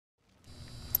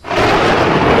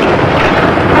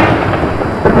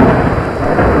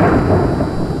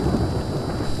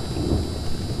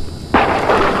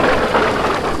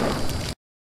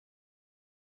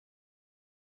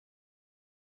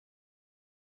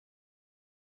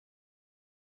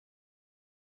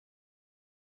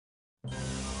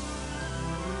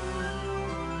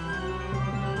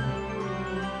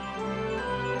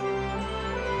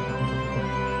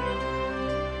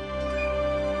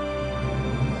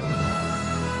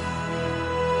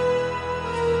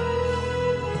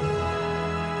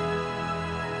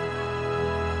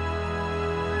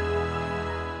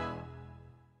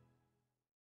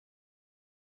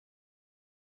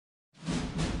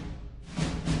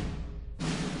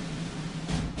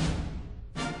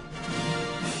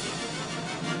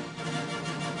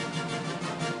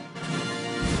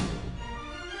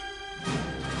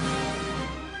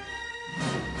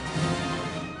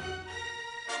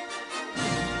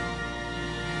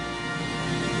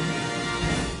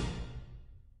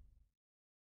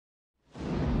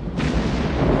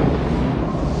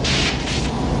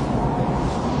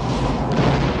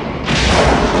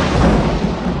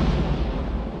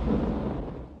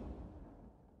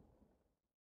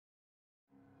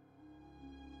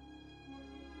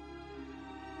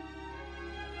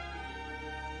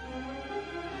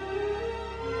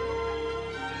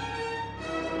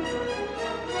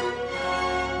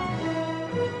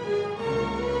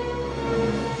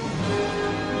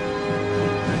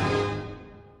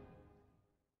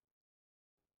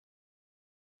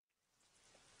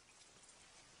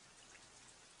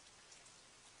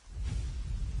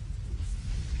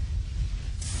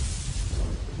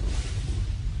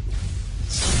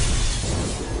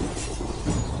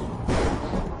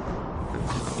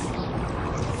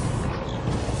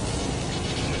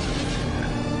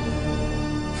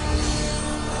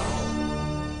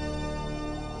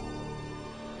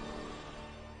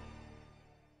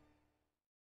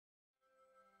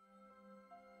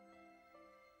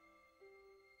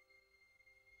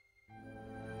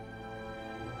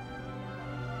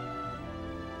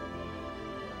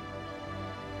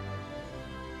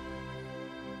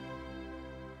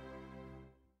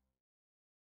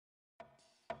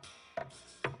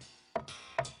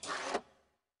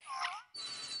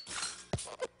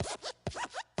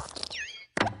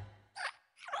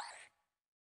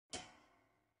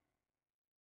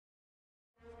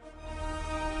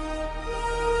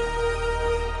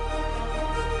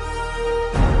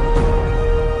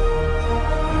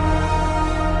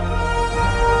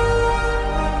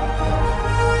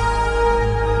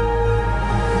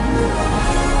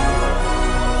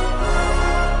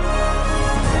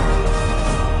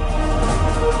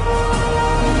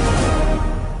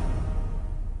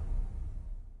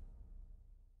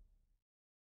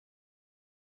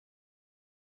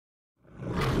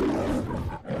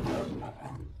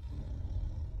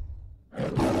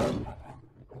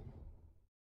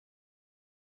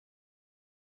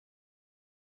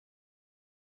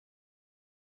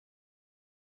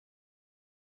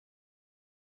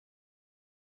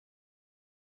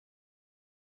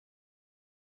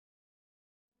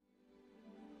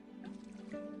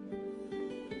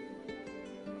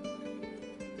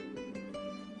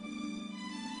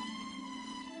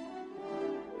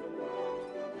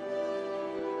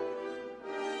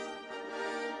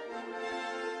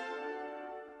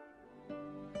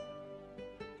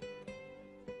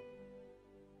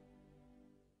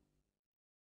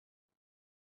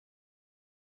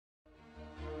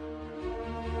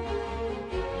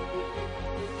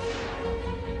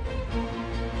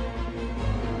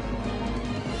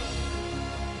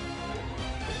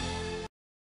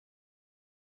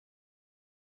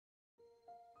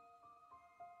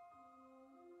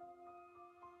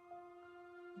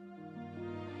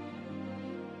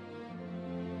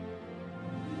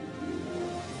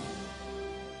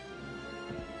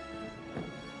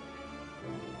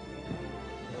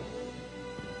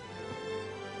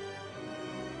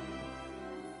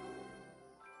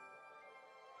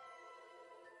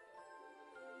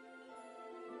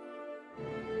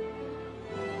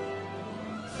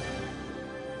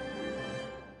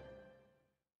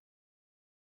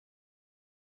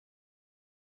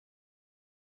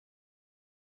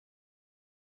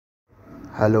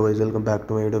Hello guys, welcome back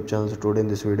to my YouTube channel. So today in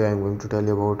this video I am going to tell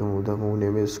you about a movie. The movie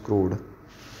name is Screwed.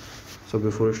 So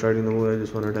before starting the movie, I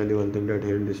just want to tell you one thing, that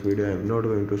here in this video I am not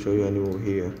going to show you any movie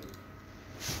here.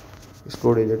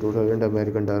 Screwed is a 2000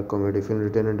 American dark comedy film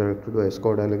written and directed by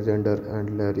Scott Alexander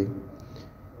and Larry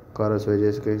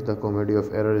Karaswages. Is the comedy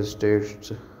of error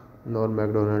states Norm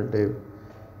Macdonald, Dave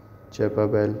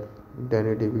Chappelle,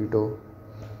 Danny DeVito,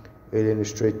 Alien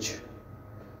Stritch,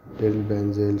 Daryl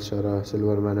Benzel, Sarah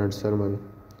Silverman, and Sherman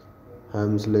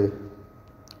Hamsley.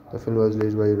 The film was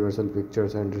released by Universal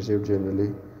Pictures and received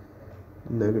generally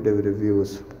negative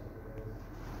reviews.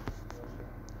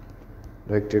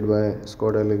 Directed by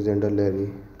Scott Alexander,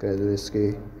 Larry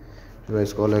Krasinski, by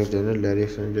Scott Alexander, Larry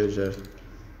Krasinski.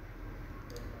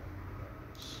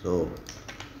 So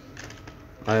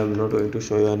I am not going to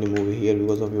show you any movie here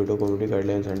because of YouTube community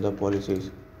guidelines and the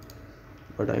policies.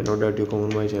 But I know that you come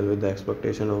on my channel with the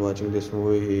expectation of watching this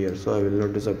movie here, so I will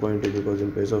not disappoint you, because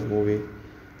in place of movie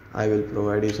I will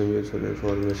provide you some useful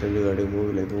information regarding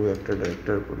movie, like movie actor,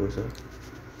 director, producer,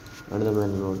 and the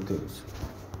many more things.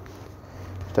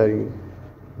 Starring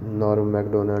Norm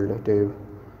Macdonald, Dave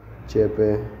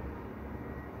Chappelle,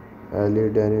 Ali,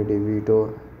 Danny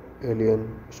DeVito,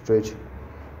 Alien Stritch,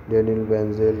 Daniel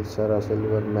Benzel, Sarah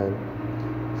Silverman,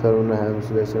 Sharona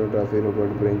Hamsley, Cinematography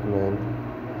Robert Brinkman,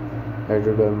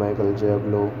 edited by Michael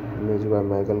Diablo, music by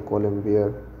Michael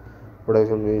Colombier,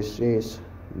 production is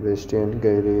Western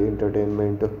Gary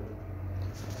Entertainment,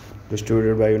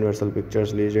 distributed by Universal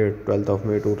Pictures, released 12th of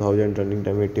May 2000, running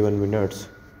time 81 minutes.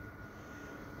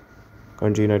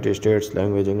 Country United States,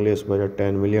 language English, budget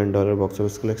 $10 million, box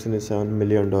office collection is $7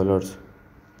 million.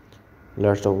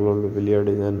 Last of all, Villiard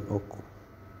is an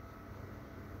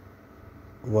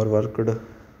overworked,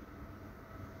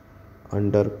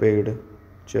 underpaid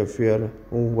chauffeur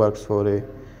who works for a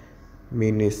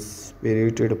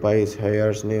mean-spirited piece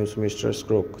hires names Mr.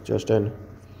 Crook, Justin,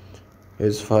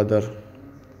 his father.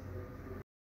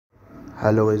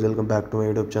 Hello guys, welcome back to my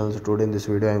YouTube channel. So today in this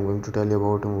video I am going to tell you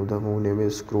about a movie. The movie name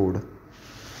is Screwed.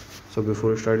 So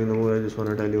before starting the movie, I just want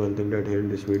to tell you one thing, that here in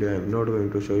this video I am not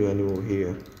going to show you any movie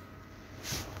here.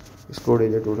 Screwed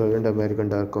is a 2000 American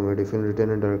dark comedy film written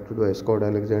and directed by Scott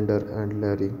Alexander and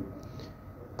Larry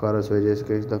Karaswages.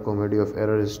 Is the comedy of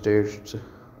error states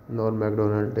Norm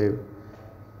Macdonald, Dave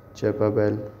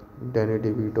Chappelle, Danny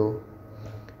DeVito,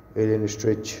 Alien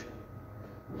Stritch,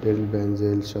 Daryl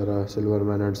Benzel, Sarah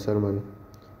Silverman, and Sherman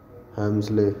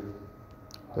Hamsley.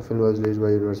 The film was released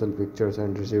by Universal Pictures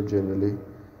and received generally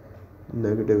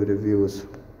negative reviews.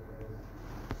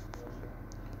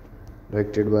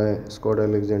 Directed by Scott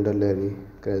Alexander, Larry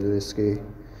Krasinski,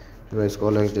 by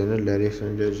Scott Alexander, Larry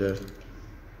Krasinski.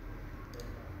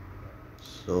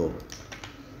 So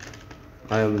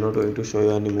I am not going to show you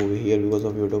any movie here because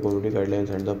of YouTube community guidelines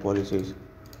and the policies.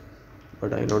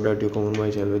 But I know that you come on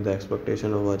my channel with the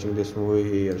expectation of watching this movie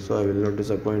here, so I will not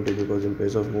disappoint you, because in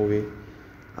place of movie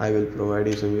I will provide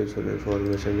you some useful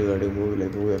information regarding movie,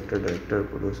 like movie actor, director,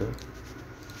 producer,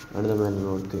 and the many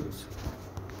more things.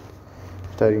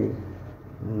 Starring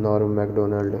Norm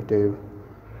Macdonald, Dave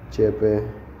Chappelle,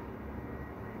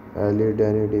 Ali,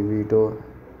 Danny DeVito,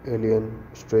 Alien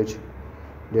Stritch,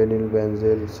 Daniel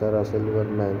Benzel, Sarah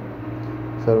Silverman,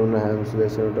 Sharona Hamsley,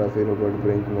 Cinematography Robert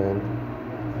Brinkman,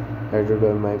 edited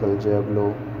by Michael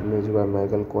Diablo, music by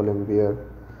Michael Colombier,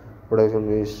 production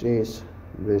is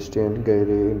Western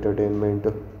Gary Entertainment,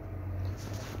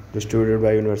 distributed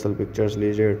by Universal Pictures,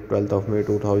 released 12th of May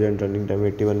 2000, running time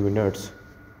 81 minutes.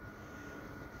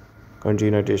 Country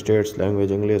United States,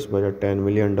 language English, budget $10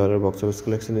 million, box office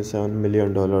collection is $7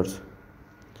 million.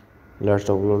 Last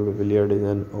of all, Villiard is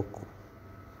an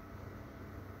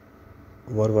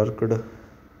overworked,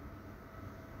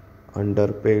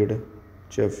 underpaid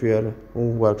chauffeur who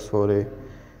works for a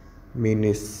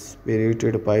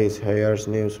mean-spirited piece hires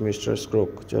names Mr.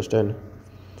 Crook, Justin,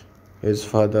 his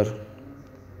father.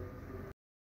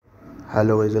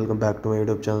 Hello guys, welcome back to my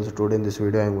YouTube channel. So today in this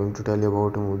video I am going to tell you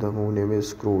about a movie. The movie name is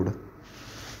Screwed.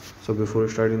 So before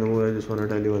starting the movie, I just want to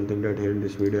tell you one thing, that here in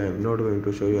this video I am not going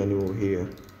to show you any movie here.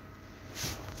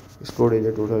 Screwed is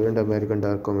a 2000 American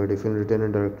dark comedy film written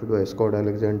and directed by Scott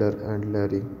Alexander and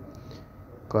Larry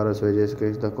Wages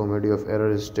is the comedy of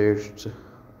error states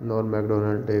Norm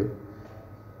Macdonald, Dave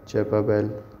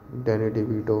Chappelle, Danny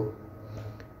DeVito,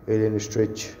 Alien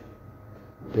Stritch,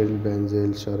 Daryl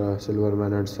Benzel, Sarah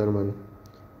Silverman, and Sherman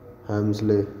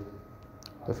Hamsley.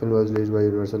 The film was released by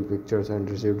Universal Pictures and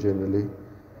received generally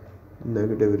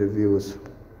negative reviews.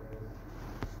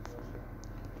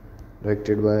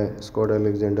 Directed by Scott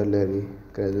Alexander, Larry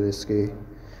Krasinski,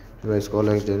 by Scott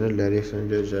Alexander, Larry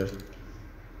Krasinski.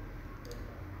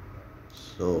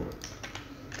 So,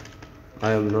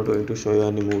 I am not going to show you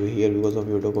any movie here because of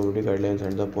YouTube community guidelines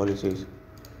and the policies.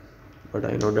 But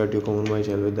I know that you come on my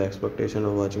channel with the expectation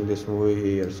of watching this movie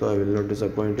here, so I will not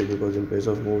disappoint you because in place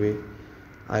of movie,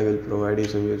 I will provide you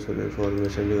some useful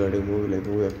information regarding movie like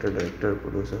movie actor, director,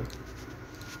 producer,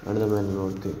 and the many more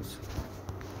things.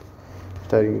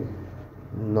 Starring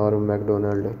Norm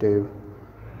Macdonald, Dave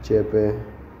Chappelle,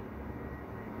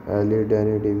 Ali,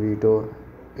 Danny DeVito,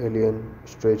 Alien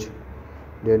Stritch,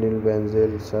 Daniel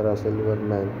Benzel, Sarah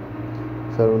Silverman,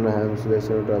 Sharona Hamsley,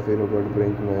 Cinematography Robert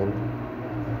Brinkman,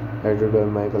 edited by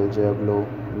Michael Jablow,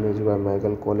 music by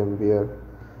Michael Colombier,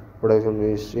 production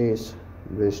is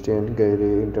Christian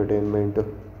Gary Entertainment,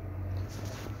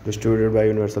 distributed by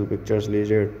Universal Pictures,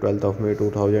 released 12th of May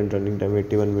 2000, running time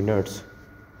 81 minutes.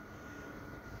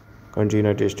 Country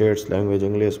United States, language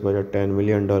English, budget $10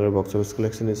 million, box office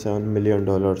collection is $7 million.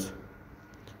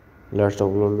 Last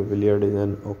of all, Villiard is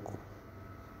an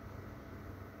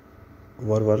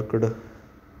overworked,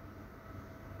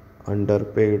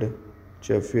 underpaid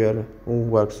chauffeur who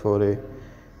works for a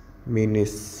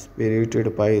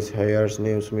mean-spirited piece hires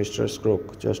named Mr.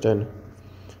 Crook, Justin,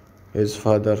 his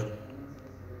father.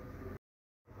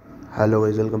 Hello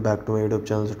guys, welcome back to my YouTube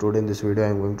channel. So today in this video I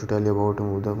am going to tell you about a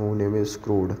movie. The movie name is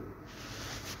Screwed.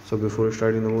 So before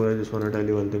starting the movie, I just want to tell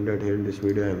you one thing, that here in this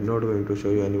video I am not going to show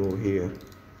you any movie here.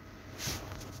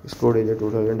 Screwed is a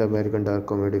 2000 American dark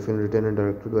comedy film written and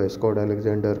directed by Scott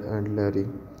Alexander and Larry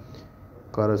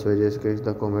Wages is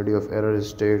the comedy of error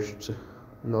states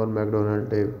Norm Macdonald,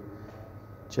 Dave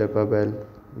Chappelle,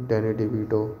 Danny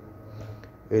DeVito,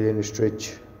 Alien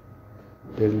Stritch,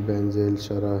 Daryl Benzel,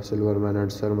 Sarah Silverman,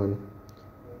 and Sherman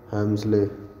Hamsley.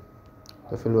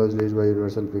 The film was released by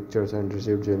Universal Pictures and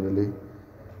received generally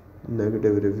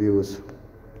negative reviews.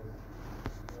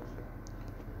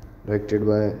 Directed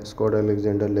by Scott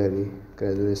Alexander, Larry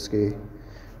Krasinski,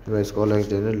 by Scott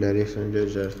Alexander, Larry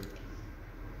Krasinski.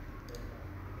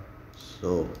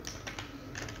 So,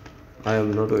 I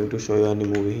am not going to show you any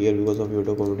movie here because of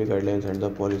YouTube community guidelines and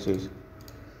the policies.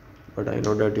 But I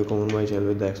know that you come on my channel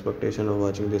with the expectation of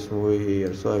watching this movie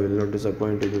here, so I will not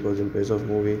disappoint you because in place of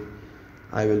movie,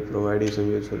 I will provide you some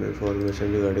useful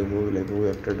information regarding movie like movie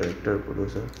actor, director,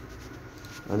 producer,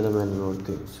 and the many more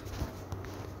things.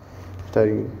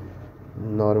 Starring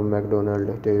Norm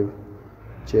Macdonald, Dave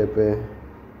Chappelle,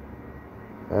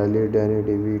 Ali, Danny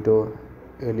DeVito,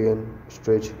 Alien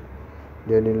Stritch,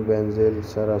 Daniel Benzel,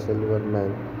 Sarah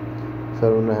Silverman,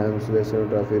 Sharona Hamsley,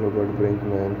 Cinematography Robert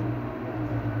Brinkman,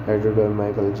 edited by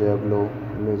Michael Jablow,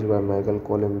 music by Michael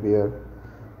Colombier,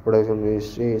 production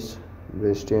is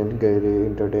Christian Gary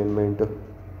Entertainment,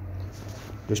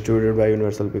 distributed by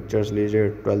Universal Pictures, released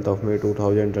 12th of May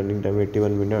 2000, running time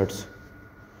 81 minutes.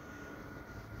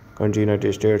 Country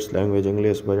United States, language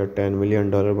English, budget $10 million,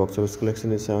 box office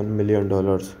collection is $7 million.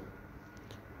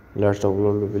 Last of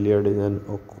all, Villiard is an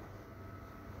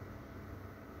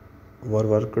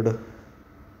overworked,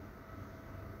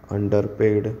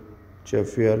 underpaid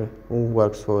chauffeur who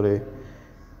works for a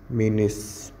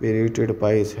mean-spirited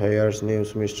piece hires named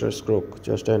Mr. Crook,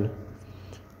 Justin,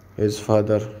 his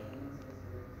father.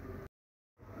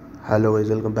 Hello guys,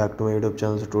 welcome back to my YouTube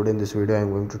channel. So today in this video I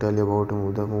am going to tell you about a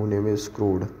movie. The movie name is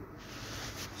Screwed.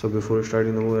 So before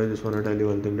starting the movie, I just want to tell you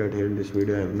one thing, that here in this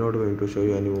video I am not going to show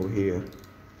you any movie here.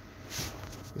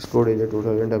 Screwed is a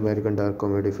 2000 American dark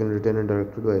comedy film written and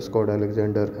directed by Scott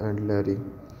Alexander and Larry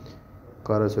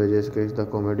Wages is the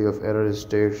comedy of error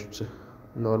states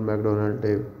Norm Macdonald,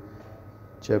 Dave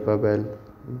Chappelle,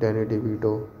 Danny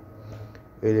DeVito,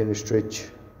 Alien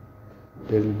Stritch,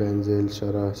 Daryl Benzel,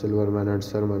 Sarah Silverman, and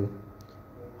Sherman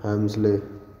Hamsley.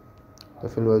 The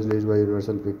film was released by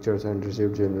Universal Pictures and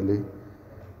received generally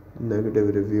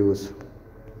negative reviews.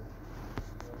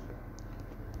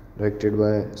 Directed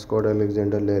by Scott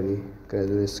Alexander, Larry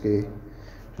Krasinski,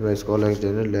 by Scott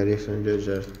Alexander, Larry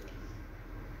Krasinski.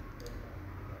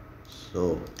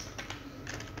 So,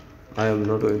 I am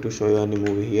not going to show you any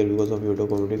movie here because of YouTube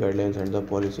community guidelines and the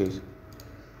policies.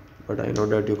 But I know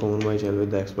that you come on my channel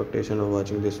with the expectation of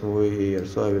watching this movie here,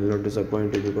 so I will not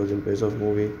disappoint you because in place of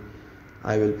movie,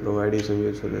 I will provide you some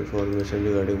useful information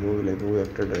regarding movie like movie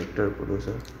actor, director,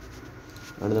 producer,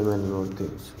 and the many more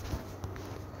things.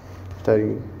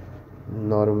 Starring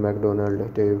Norm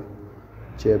Macdonald, Dave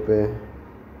Chappelle,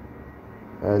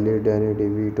 Ali, Danny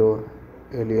DeVito,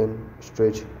 Alien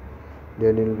Stretch,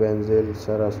 Daniel Benzel,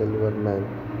 Sarah Silverman,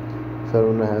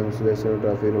 Saruna Hams, Leslie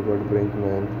Duffy, Robert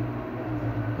Brinkman,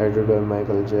 edited by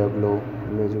Michael Jablo,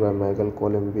 music by Michael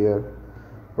Colombier,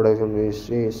 production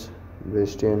is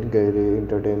Western Gary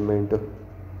Entertainment,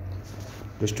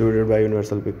 distributed by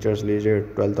Universal Pictures, released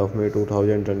 12th of May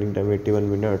 2000, running time 81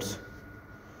 minutes.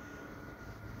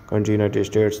 Country United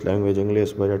States, language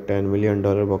English, budget $10 million,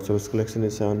 box office collection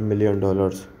is $7 million.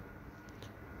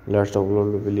 Last of all,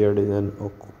 Williard is an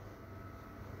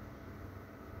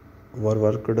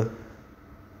overworked,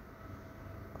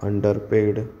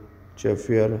 underpaid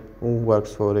chauffeur who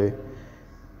works for a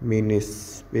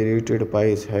mean-spirited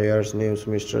piece hires names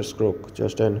Mr. Scrooge,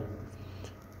 Justin,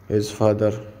 his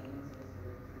father.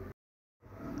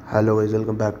 Hello guys,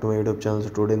 welcome back to my YouTube channel. So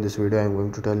today in this video I am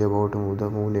going to tell you about the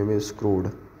movie name is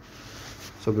Scrooge.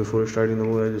 So before starting the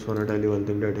movie, I just want to tell you one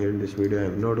thing, that here in this video I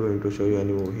am not going to show you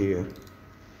any movie here.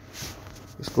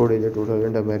 Scrooge is a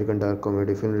 2000 American dark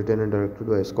comedy film written and directed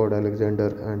by Scott Alexander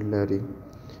and Larry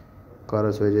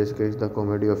Karasvejes. Is the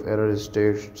comedy of error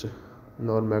states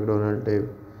Norm Macdonald, Dave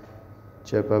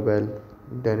Chappelle,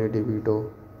 Danny DeVito,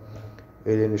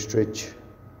 Alien Stretch,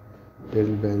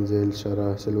 Daryl Benzel,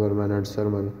 Sarah Silverman and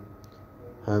Sherman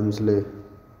Hamsley.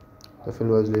 The film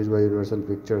was released by Universal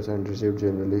Pictures and received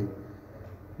generally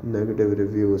negative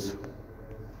reviews.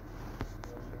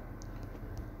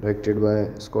 Directed by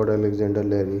Scott Alexander,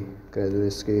 Larry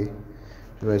Krasinski,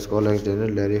 by Scott Alexander,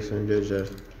 Larry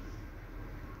Krasinski.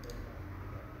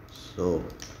 So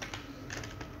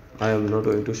I am not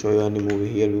going to show you any movie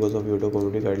here because of YouTube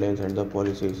community guidelines and the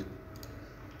policies.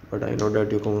 But I know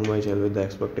that you come on my channel with the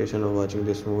expectation of watching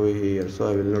this movie here, so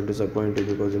I will not disappoint you,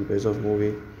 because in place of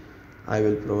movie, I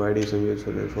will provide you some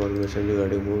useful information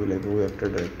regarding movie, like movie actor,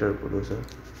 director, producer,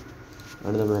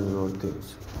 and the many more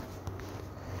things.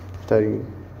 Starring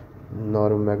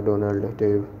Norm Macdonald,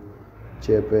 Dave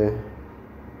Chappelle,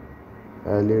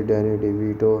 Ali, Danny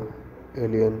DeVito,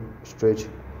 Alien Stretch,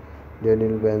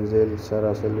 Daniel Benzel,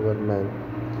 Sarah Silverman,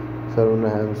 Saruna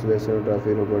Hams, Leslie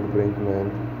Duffy, Robert Brinkman,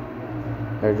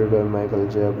 edited by Michael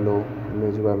Jablo,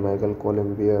 music by Michael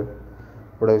Colombier,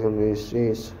 production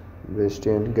is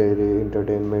Western Gary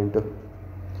Entertainment,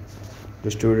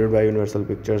 distributed by Universal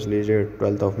Pictures, released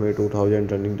 12th of May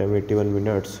 2000, running time 81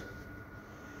 minutes.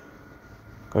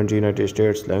 Country United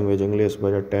States, language English,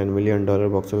 budget $10 million,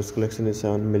 box office collection is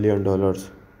 $7 million.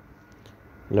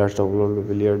 Last of all,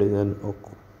 Williard is an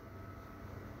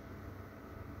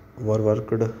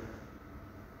overworked,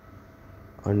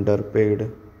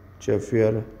 underpaid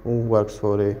chauffeur who works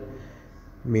for a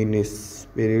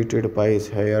mean-spirited piece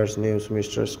hires names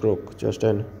Mr. Scrooge,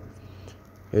 Justin,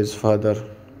 his father.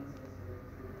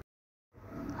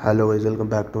 Hello guys, welcome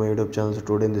back to my YouTube channel. So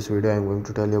today in this video I am going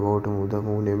to tell you about the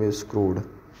movie name is Scrooge.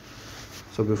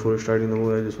 So before starting the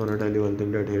movie, I just want to tell you one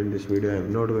thing, that here in this video I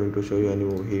am not going to show you any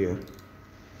movie here.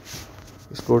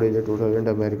 Scrooge is a 2000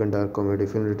 American dark comedy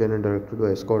film written and directed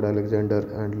by Scott Alexander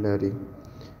and Larry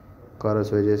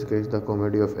Karasvejes. Is the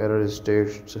comedy of error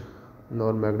states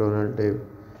Norm Macdonald, Dave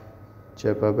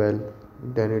Chappelle,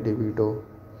 Danny DeVito,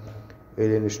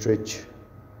 Alien Stretch,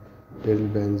 Daryl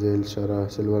Benzel, Sarah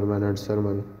Silverman and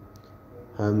Sherman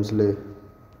Hamsley.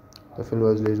 The film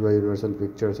was released by Universal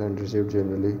Pictures and received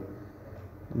generally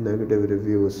negative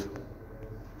reviews.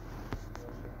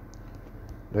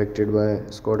 Directed by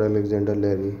Scott Alexander,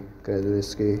 Larry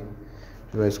Krasinski,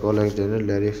 by Scott Alexander,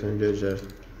 Larry Krasinski.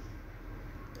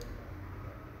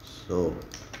 So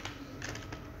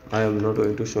I am not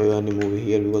going to show you any movie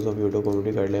here because of YouTube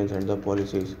community guidelines and the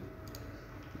policies.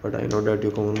 But I know that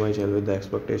you come on my channel with the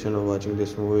expectation of watching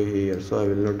this movie here, so I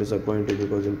will not disappoint you,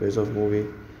 because in place of movie,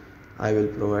 I will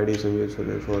provide you some useful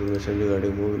information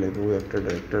regarding movie, like movie actor,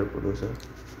 director, producer,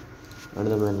 and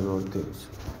the many more things.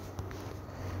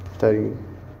 Starring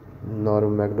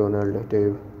Norm Macdonald,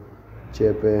 Dave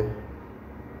Chappelle,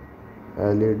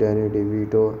 Ali, Danny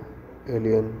DeVito,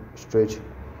 Alien Stretch,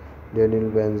 Daniel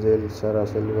Benzel, Sarah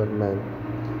Silverman,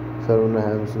 Saruna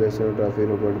Hams, Leslie Duffy,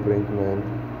 Robert Brinkman,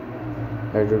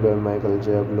 edited by Michael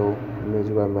Jablo,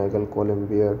 music by Michael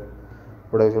Colombier,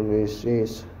 production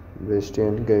is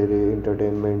Western Gary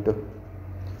Entertainment,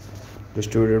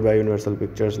 distributed by Universal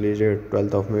Pictures, released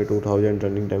 12th of May 2000,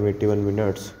 running time 81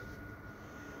 minutes.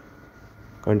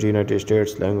 Country United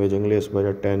States, language English,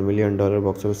 budget $10 million,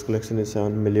 box office collection is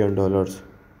 $7 million.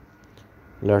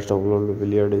 Last of all,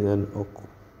 Williard is an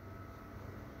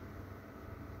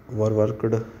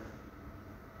overworked,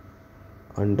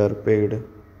 underpaid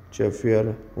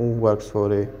chauffeur who works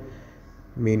for a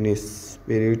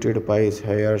mean-spirited pies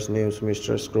hires names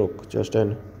Mr. Crook,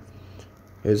 Justin,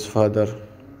 his father.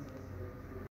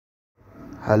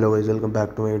 Hello guys, welcome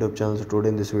back to my YouTube channel. So today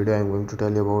in this video I am going to tell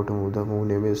you about a movie. The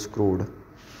movie name is Screwed.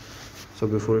 So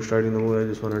before starting the movie, I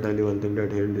just want to tell you one thing,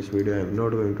 that here in this video I am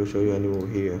not going to show you any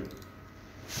movie here.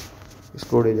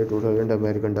 Screwed is a 2000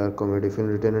 American dark comedy film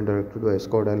written and directed by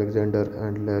Scott Alexander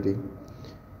and Larry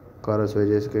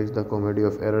Karasvejes. Is the comedy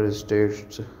of error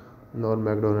states Norm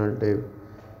Macdonald, Dave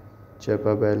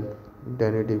Chappelle,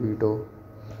 Danny DeVito,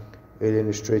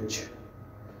 Alien Stritch,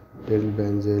 Daryl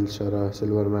Benzel, Sarah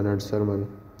Silverman, and Sherman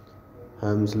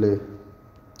Hamsley.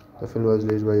 The film was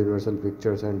released by Universal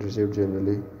Pictures and received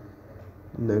generally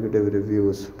negative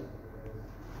reviews.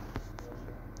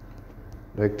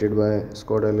 Directed by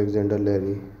Scott Alexander,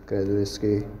 Larry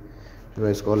Krasinski,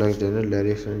 by Scott Alexander,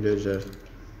 Larry Krasinski.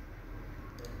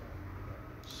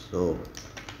 So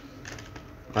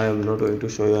I am not going to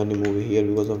show you any movie here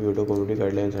because of YouTube community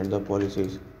guidelines and the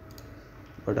policies.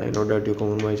 But I know that you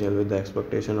come on my channel with the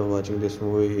expectation of watching this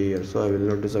movie here, so I will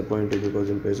not disappoint you, because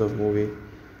in place of movie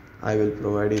I will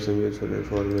provide you some useful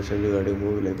information regarding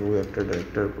movie, like movie actor,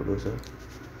 director, producer,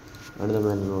 and the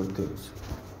many more things.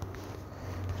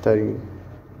 Starring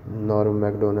Norm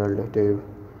Macdonald, Dave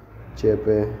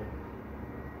Chappelle,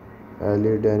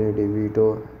 Ali, Danny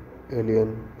DeVito,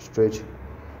 Alien Stritch,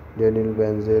 Daniel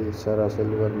Benzel, Sarah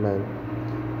Silverman,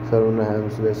 Sharona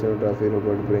Hamsley, Cinematography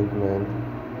Robert Brinkman,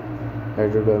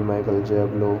 edited by Michael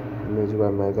Diablo, music by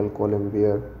Michael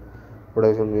Colombier,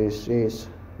 production is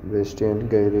Western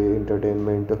Gary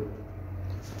Entertainment,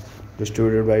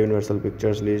 distributed by Universal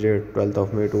Pictures, released 12th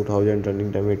of May 2000,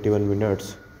 running time 81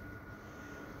 minutes.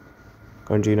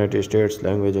 Country United States,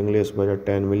 language English, budget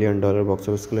 $10 million, box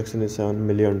office collection is $7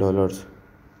 million.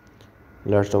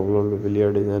 Last of all,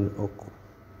 Williard is an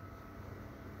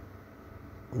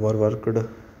overworked,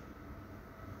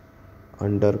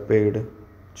 underpaid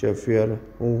chauffeur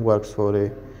who works for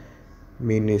a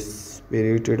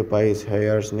mean-spirited pies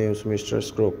hires names Mr.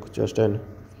 Crook, Justin,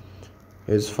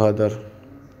 his father.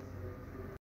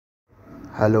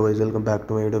 Hello guys, welcome back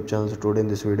to my YouTube channel. So today in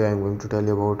this video I am going to tell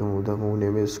you about a movie. The movie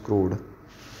name is Screwed.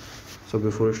 So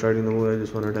before starting the movie, I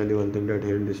just want to tell you one thing, that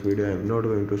here in this video I am not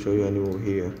going to show you any movie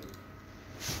here.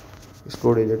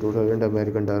 Screwed is a 2000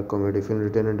 American dark comedy film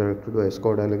written and directed by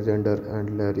Scott Alexander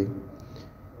and Larry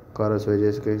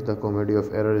Karasvejes. Is the comedy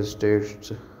of error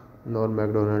states Norm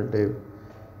Macdonald, Dave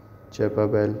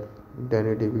Chappelle,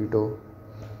 Danny DeVito,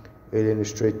 Alien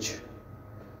Stritch,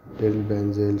 Daryl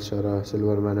Benzel, Sarah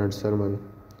Silverman, and Sherman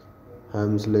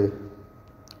Hamsley.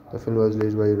 The film was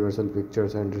released by Universal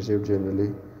Pictures and received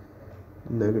generally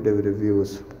negative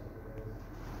reviews.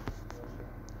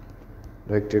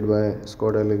 Directed by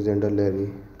Scott Alexander,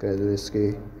 Larry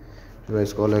Krasinski, by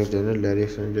Scott Alexander, Larry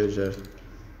Krasinski.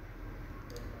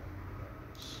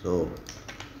 So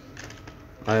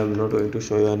I am not going to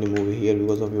show you any movie here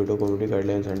because of YouTube community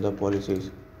guidelines and the policies.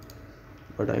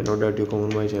 But I know that you come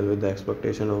on my channel with the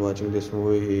expectation of watching this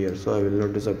movie here, so I will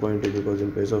not disappoint you, because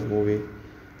in place of movie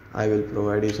I will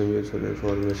provide you some useful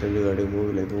information regarding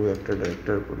movie, like movie actor,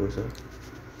 director, producer,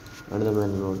 and the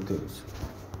many more things.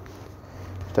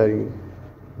 Starring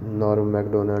Norm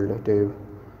Macdonald, Dave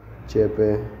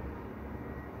Chappelle,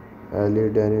 Ali,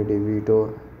 Danny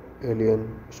DeVito,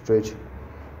 Alien Stritch,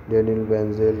 Daniel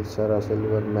Benzel, Sarah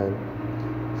Silverman,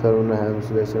 Sharona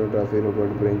Hamsley, Cinematography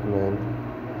Robert Brinkman,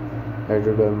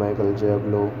 edited by Michael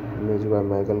Diablo, music by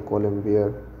Michael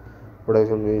Colombier,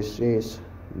 production is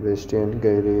Western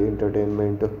Gary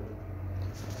Entertainment,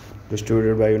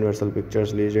 distributed by Universal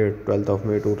Pictures, released 12th of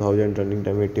May 2000, running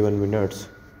time 81 minutes.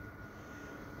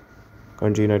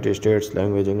 Country United States,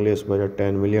 language English, budget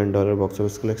 $10 million, box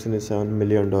office collection is $7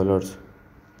 million.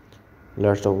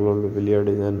 Last of all, Williard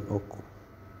is an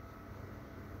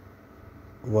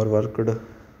overworked,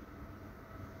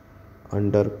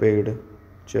 underpaid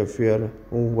chauffeur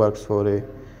who works for a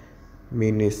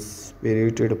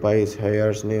mean-spirited pies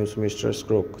hires names Mr.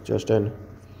 Crook, Justin,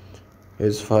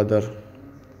 his father.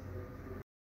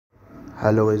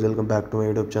 Hello guys, welcome back to my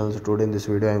YouTube channel. So today in this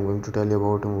video I am going to tell you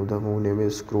about a movie. The movie name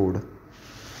is Screwed.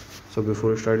 So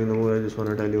before starting the movie, I just want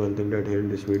to tell you one thing, that here in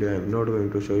this video I am not going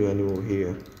to show you any movie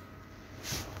here.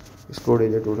 Screwed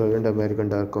is a 2000 American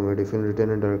dark comedy film written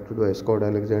and directed by Scott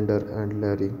Alexander and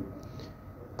Larry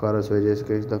Karasvejes.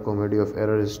 Is the comedy of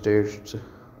error states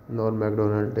Norm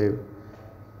Macdonald, Dave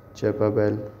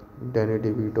Chappelle, Danny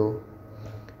DeVito,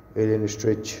 Alien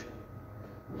Stritch,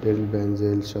 Daryl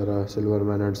Benzel, Sarah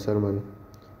Silverman, and Sherman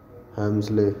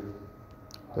Hamsley.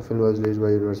 The film was released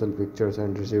by Universal Pictures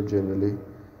and received generally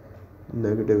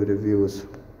negative reviews.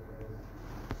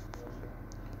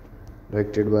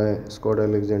 directed by Scott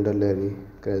Alexander Larry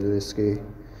Krasinski,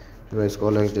 by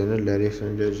Scott Alexander Larry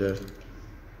Krasinski.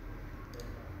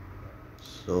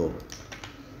 So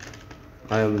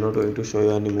I am not going to show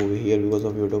you any movie here because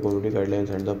of YouTube community guidelines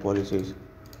and the policies.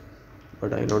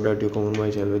 But I know that you come on my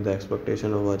channel with the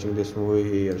expectation of watching this movie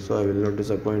here, so I will not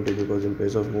disappoint you because in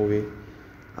place of movie,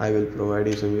 I will provide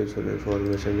you some useful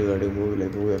information regarding movie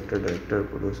like movie actor, director,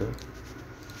 producer,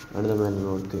 and the many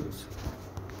more things.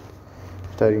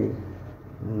 Starring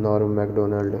Norm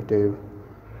Macdonald, Dave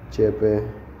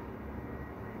Chappelle,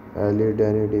 Ali,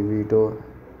 Danny DeVito,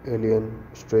 Alien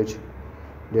Stretch,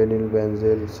 Daniel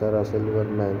Benzel, Sarah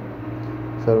Silverman,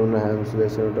 Saruna Hams,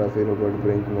 Leslie Duffy, Robert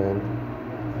Brinkman,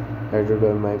 edited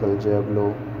by Michael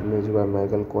Jablo, music by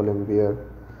Michael Colombier,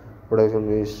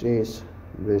 production is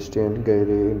Western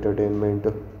Gary Entertainment,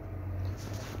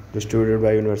 distributed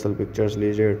by Universal Pictures,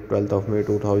 released date 12th of May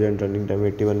 2000, running time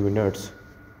 81 minutes.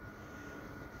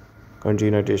 Country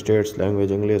United States, language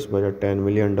English, budget $10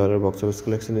 million, box office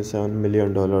collection is $7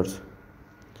 million.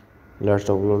 Last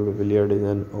of all, Williard is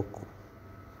an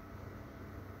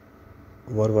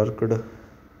overworked,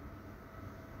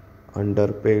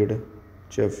 underpaid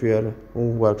chauffeur who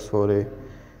works for a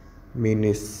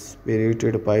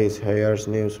mean-spirited piece hires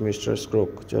names Mr.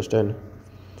 Scrooge, Justin,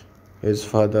 his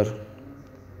father.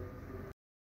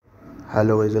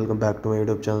 Hello guys, welcome back to my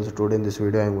YouTube channel. So today in this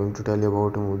video I am going to tell you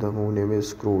about a movie. The movie name is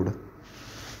Scrooge.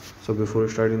 So before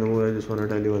starting the movie, I just want to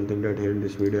tell you one thing, that here in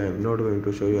this video I am not going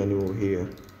to show you any movie here.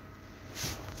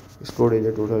 Scrooge is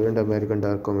a 2000 American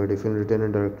dark comedy film written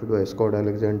and directed by Scott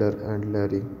Alexander and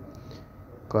Larry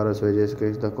Krasinski.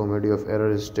 Is the comedy of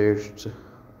error states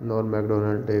Norm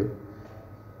Macdonald, Dave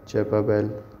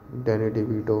Chappelle, Danny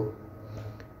DeVito,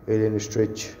 Alien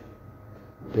Stretch,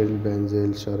 Daniel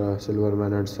Benzel, Sarah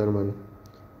Silverman, and Sherman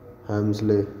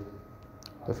Hamsley.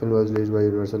 The film was released by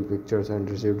Universal Pictures and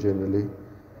received generally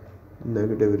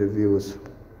negative reviews.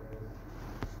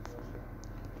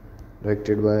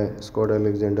 Directed by Scott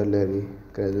Alexander Larry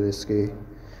Krasinski,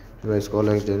 by Scott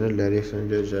Alexander Larry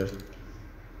Krasinski.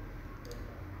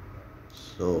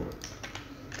 So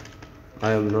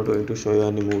I am not going to show you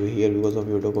any movie here because of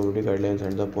YouTube community guidelines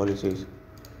and the policies.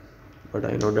 But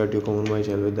I know that you come on my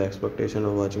channel with the expectation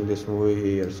of watching this movie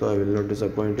here, so I will not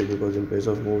disappoint you because in place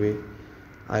of movie,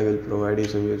 I will provide you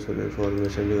some useful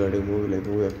information regarding movie like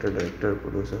movie actor, director,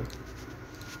 producer,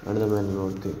 and the many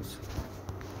more things.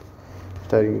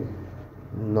 Starring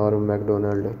Norm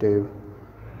Macdonald, Dave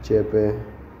Chappelle,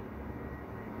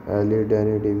 Ali,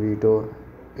 Danny DeVito,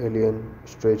 Alien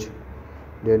Stretch,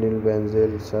 Daniel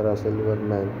Benzel, Sarah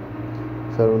Silverman,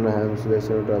 Saruna Hams,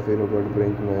 Leslie Duffy, Robert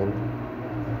Brinkman,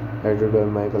 edited by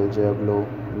Michael Jablo,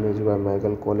 music by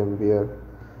Michael Colombier,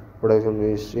 production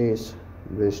is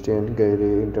Western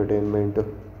Gary Entertainment,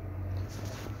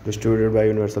 distributed by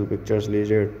Universal Pictures, released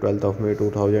date 12th of May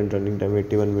 2000, running time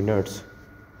 81 minutes.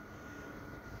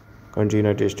 Country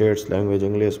United States, language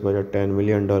English, budget $10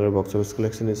 million, box office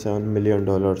collection is $7 million.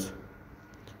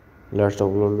 Last of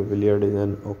all, Williard is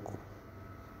an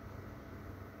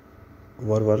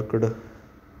overworked,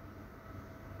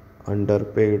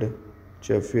 underpaid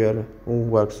chauffeur who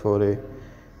works for a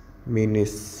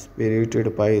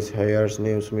mean-spirited piece hires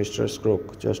names Mr.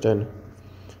 Scrooge, Justin,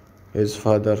 his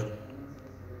father.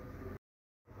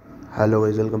 Hello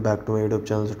guys, welcome back to my YouTube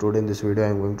channel. So today in this video I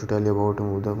am going to tell you about a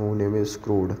movie. The movie name is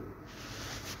Scrooge.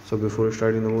 So before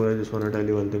starting the movie, I just want to tell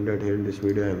you one thing, that here in this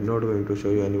video I am not going to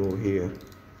show you any movie here.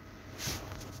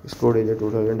 Scrooge is a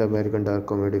 2000 American dark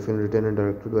comedy film written and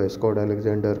directed by Scott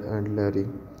Alexander and Larry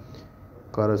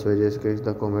Krasinski. Is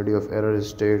the comedy of error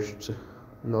states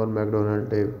Norm Macdonald,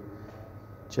 Dave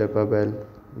Chappelle,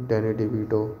 Danny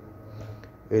DeVito,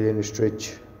 Alien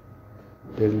Stretch,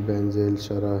 Daniel Benzel,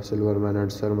 Sarah Silverman,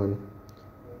 and Sherman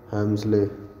Hamsley.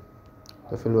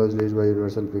 The film was released by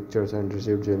Universal Pictures and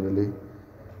received generally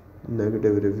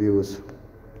negative reviews.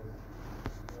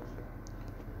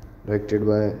 Directed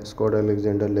by Scott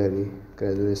Alexander Larry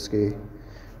Krasinski,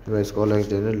 by Scott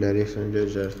Alexander Larry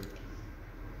Krasinski.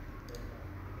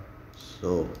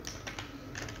 So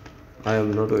I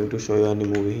am not going to show you any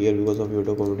movie here because of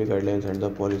YouTube community guidelines and the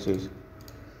policies.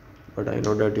 But I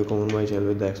know that you come on my channel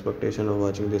with the expectation of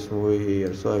watching this movie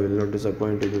here, so I will not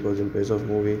disappoint you because in place of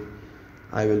movie,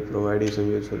 I will provide you some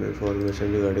useful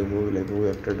information regarding movie like movie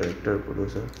actor, director,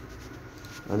 producer,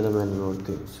 and the many more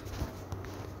things.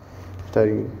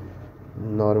 Starring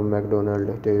Norm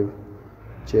Macdonald, Dave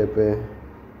Chappelle,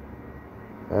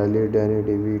 Ali, Danny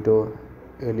DeVito,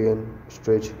 Alien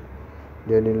Stretch,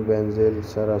 Daniel Benzel,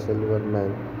 Sarah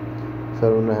Silverman,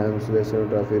 Saruna Hams, Leslie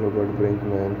Duffy, Robert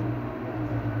Brinkman,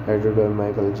 edited by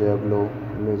Michael Jablo,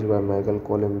 music by Michael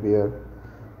Colombier,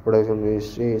 production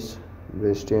is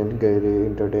West and Gary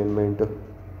Entertainment.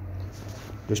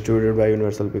 Distributed by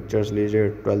Universal Pictures. Release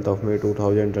date 12th of May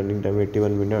 2000. Running time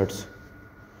 81 minutes.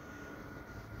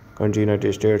 Country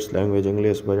United States. Language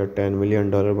English. Budget $10 million.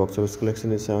 Box office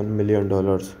collection is $7 million.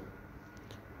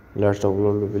 Last of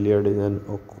all, Williard is an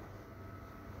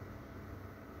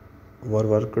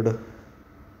overworked,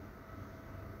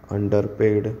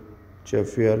 underpaid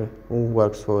chauffeur who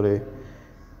works for a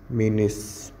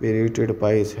mean-spirited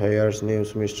piece hires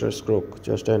names Mr. Scrook,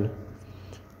 Justin,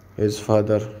 his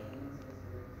father.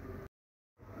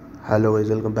 Hello guys,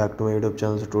 welcome back to my YouTube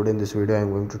channel. So today in this video I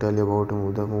am going to tell you about a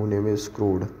movie. The movie name is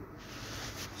Screwed.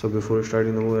 So before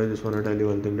starting the movie, I just want to tell you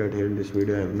one thing, that here in this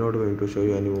video I am not going to show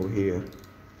you any movie here.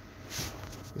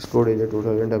 Screwed is a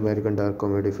 2000 American dark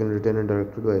comedy film written and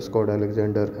directed by Scott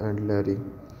Alexander and Larry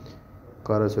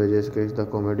Karaswages. Is the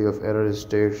comedy of error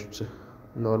states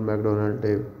Norm Macdonald,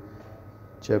 Dave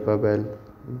Chappelle,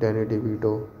 Danny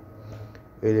DeVito,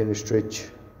 Alien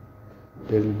Stritch,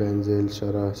 Daryl Benzel,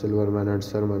 Sarah Silverman, and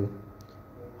Sherman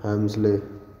Hamsley.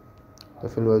 The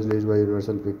film was released by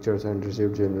Universal Pictures and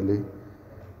received generally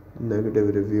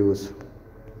negative reviews.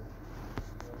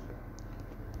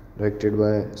 Directed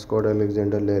by Scott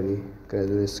Alexander, Larry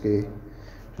Krasinski,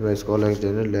 by Scott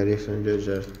Alexander, Larry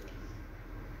Krasinski.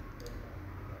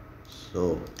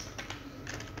 So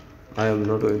I am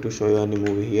not going to show you any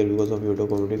movie here because of YouTube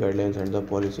community guidelines and the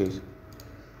policies.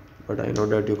 But I know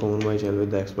that you come on my channel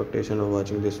with the expectation of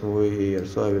watching this movie here,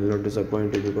 so I will not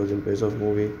disappoint you, because in place of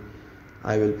movie,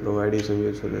 I will provide you some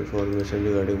useful information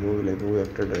regarding movie, like movie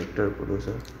actor, director,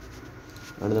 producer,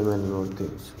 and the many more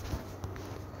things.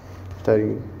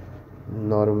 Starring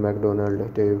Norm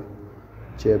Macdonald, Dave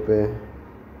Chappelle,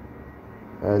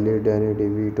 Ali, Danny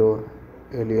DeVito,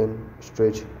 Alien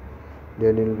Stritch,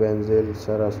 Daniel Benzel,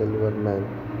 Sarah Silverman,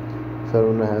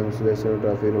 Sharona Hamsley,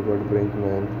 Cinematography Robert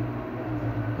Brinkman,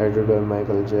 edited by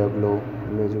Michael Diablo,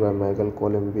 music by Michael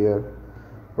Colombier,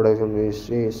 production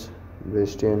is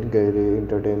West and Gary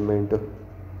Entertainment,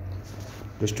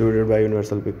 distributed by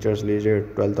Universal Pictures. Release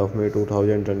date 12th of May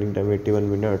 2000. Running time 81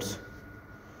 minutes.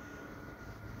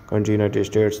 Country United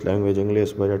States. Language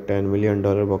English. Budget $10 million.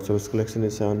 Box office collection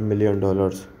is $7 million.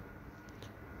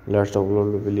 Last of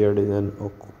all, Williard is an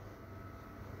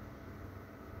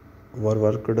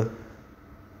overworked,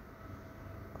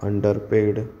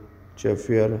 underpaid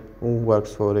chauffeur who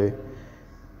works for a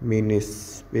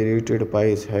mean-spirited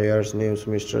piece hires names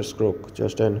Mr. Scrook,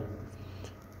 Justin,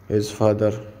 his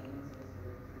father.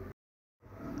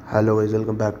 Hello guys,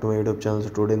 welcome back to my YouTube channel. So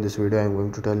today in this video I am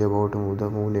going to tell you about a movie. The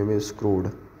movie name is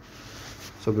Screwed.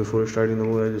 So before starting the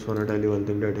movie, I just want to tell you one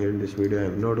thing, that here in this video I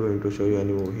am not going to show you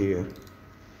any movie here.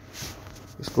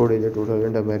 Screwed is a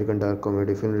 2000 American dark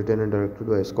comedy film written and directed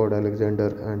by Scott Alexander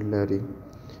and Larry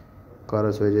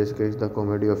Karaswages. Is the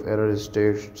comedy of error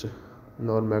states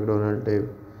Norm Macdonald, Dave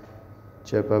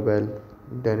Chappelle,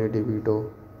 Danny DeVito,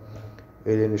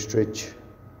 Alien Stritch,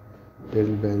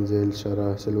 Daryl Benzel,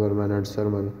 Sarah Silverman, and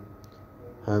Sherman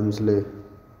Hamsley.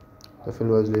 The film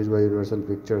was released by Universal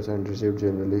Pictures and received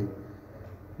generally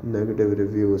negative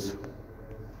reviews.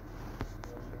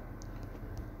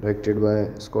 Directed by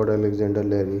Scott Alexander,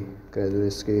 Larry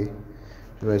Krasinski,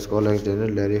 by Scott Alexander,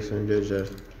 Larry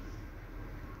Krasinski.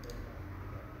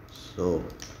 So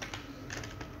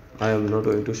I am not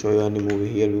going to show you any movie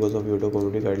here because of YouTube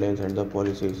community guidelines and the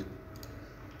policies.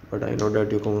 But I know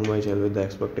that you come on my channel with the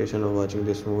expectation of watching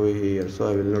this movie here, so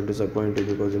I will not disappoint you,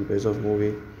 because in place of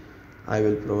movie, I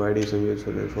will provide you some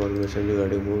useful information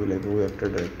regarding movie, like movie actor,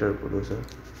 director, producer,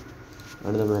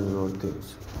 and the many more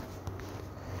things.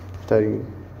 Starring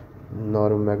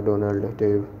Norm Macdonald,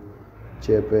 Dave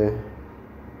Chappelle,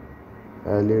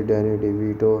 Ali, Danny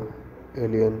DeVito,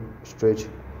 Alien Stritch,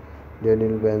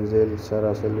 Daniel Benzel,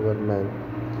 Sarah Silverman,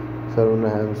 Sharona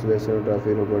Hamsley,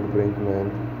 Cinematography Robert Brinkman,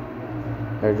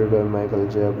 edited by Michael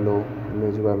Diablo,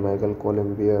 music by Michael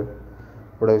Colombier,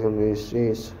 production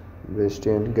is West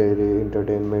and Gary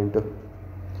Entertainment,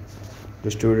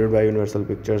 distributed by Universal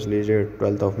Pictures. Release date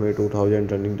 12th of May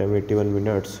 2000. Running time 81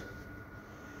 minutes.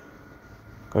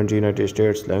 Country United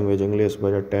States. Language English.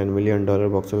 Budget $10 million.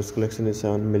 Box office collection is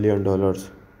 $7 million.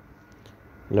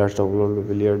 Last of all,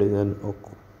 Williard is an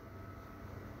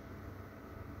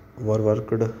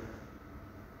overworked,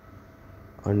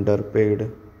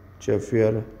 underpaid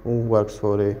chauffeur who works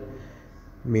for a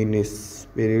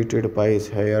mean-spirited piece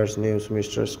hires names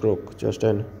Mr. Scrook,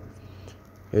 Justin,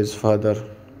 his father.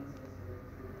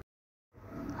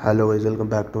 Hello guys, welcome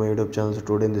back to my YouTube channel. So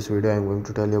today in this video I am going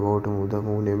to tell you about a movie. The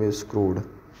movie name is Screwed.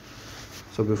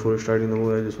 So before starting the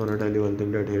movie, I just want to tell you one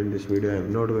thing, that here in this video I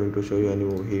am not going to show you any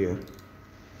movie here.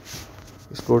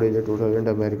 Screwed is a 2000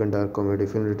 American dark comedy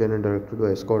film written and directed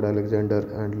by Scott Alexander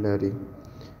and Larry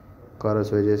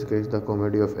Karasvejeski. Is the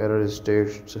comedy of error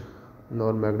states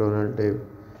Norm Macdonald, Dave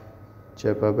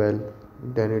Chappelle,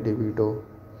 Danny DeVito,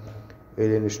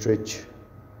 Alien Stritch,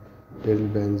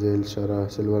 Daryl Benzel, Sarah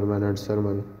Silverman, and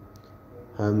Sherman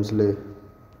Hamsley.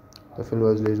 The film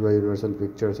was released by Universal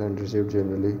Pictures and received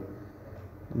generally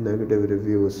negative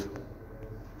reviews.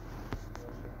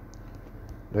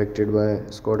 Directed by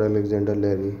Scott Alexander,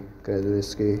 Larry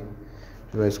Krasinski,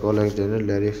 by Scott Alexander,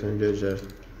 Larry Krasinski.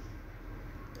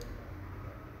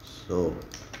 So,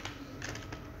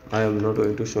 I am not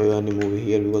going to show you any movie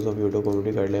here because of YouTube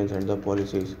community guidelines and the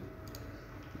policies.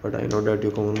 But I know that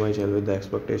you come on my channel with the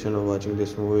expectation of watching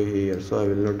this movie here, so I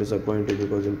will not disappoint you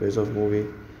because in place of movie,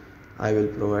 I will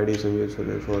provide you some useful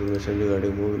information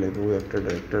regarding movie like movie actor,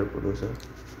 director, producer,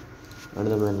 and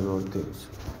the many more things.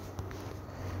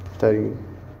 Starring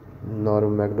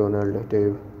Norm Macdonald,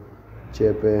 Dave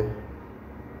Chappelle,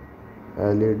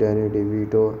 Ali, Danny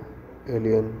DeVito,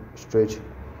 Alien Stritch,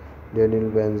 Daniel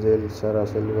Benzel, Sarah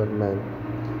Silverman,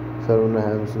 Sharona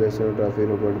Hamsley, Cinematography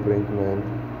Robert Brinkman,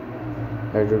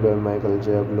 edited by Michael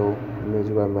Jablow,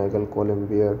 music by Michael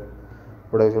Colombier,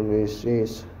 production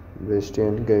is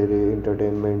Christian Gary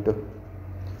Entertainment,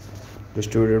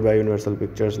 distributed by Universal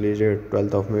Pictures, released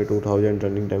 12th of May 2000,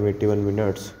 running time 81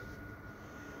 minutes.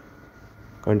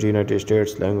 Country United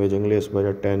States, language English,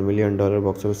 budget $10 million,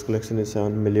 box office collection is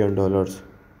 $7 million.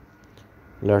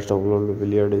 Last upload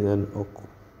Williard is an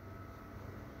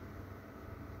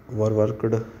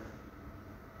overworked,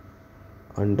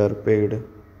 underpaid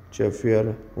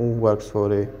chauffeur who works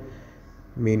for a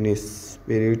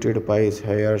mean-spirited piece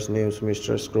hires names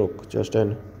Mr. Crook,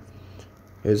 Justin,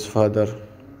 his father.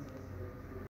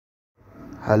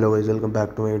 Hello guys, welcome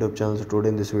back to my YouTube channel. So today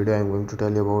in this video I am going to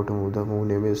tell you about a movie. The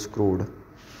movie name is Screwed.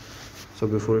 So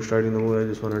before starting the movie, I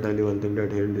just want to tell you one thing,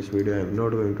 that here in this video I am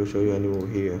not going to show you any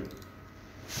movie here.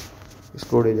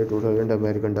 Screwed is a 2000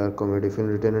 American dark comedy film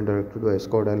written and directed by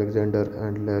Scott Alexander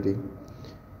and Larry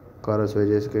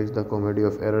Karasvejeski. Is the comedy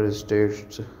of error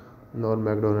states Norm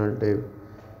Macdonald, Dave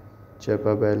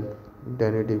Chappelle,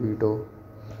 Danny DeVito,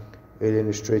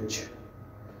 Alien Stritch,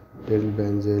 Daryl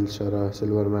Benzel, Sarah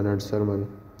Silverman, and Sherman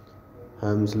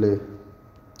Hamsley.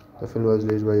 The film was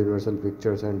released by Universal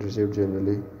Pictures and received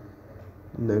generally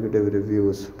negative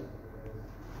reviews.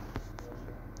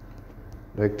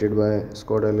 Directed by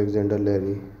Scott Alexander,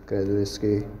 Larry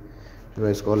Krasinski,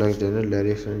 by Scott Alexander,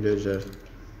 Larry Krasinski.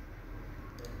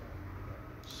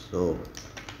 So,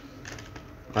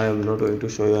 I am not going to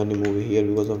show you any movie here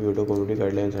because of YouTube community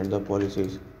guidelines and the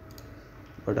policies.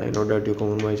 But I know that you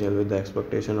come on my channel with the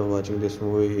expectation of watching this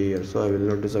movie here, so I will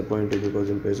not disappoint you because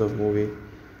in place of movie,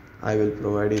 I will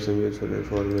provide you some useful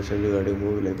information regarding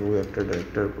movie like movie actor,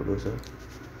 director, producer,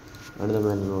 and the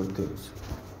many more things.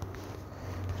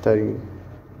 Starring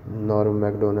Norm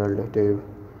Macdonald, Dave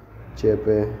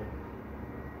Chappelle,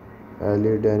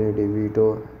 Ali, Danny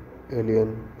DeVito,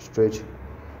 Alien Stritch,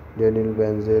 Daniel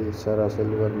Benzel, Sarah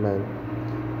Silverman,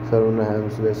 Sharona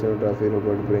Hamsley, Cinematography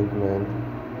Robert Brinkman,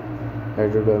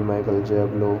 edited by Michael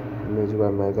Jablow, music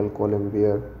by Michael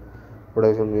Colombier,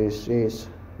 production is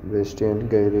Christian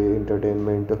Gary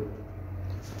Entertainment,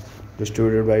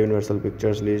 distributed by Universal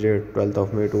Pictures, released 12th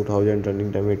of May 2000,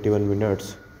 running time 81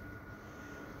 minutes.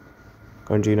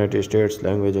 Country United States,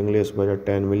 language English, budget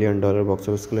 $10 million, box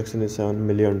office collection is $7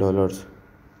 million.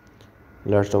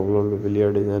 Last upload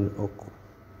Williard is an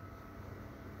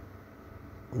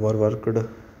overworked,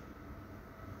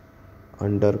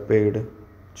 underpaid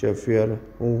chauffeur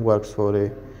who works for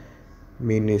a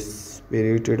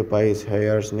mean-spirited piece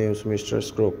hires names Mr.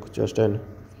 Crook, Justin,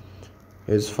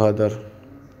 his father.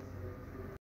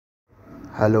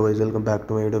 Hello guys, welcome back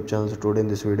to my YouTube channel. So today in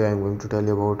this video I am going to tell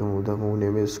you about a movie. The movie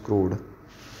name is Screwed.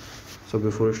 So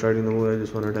before starting the movie, I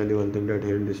just want to tell you one thing, that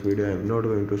here in this video I am not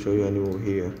going to show you any movie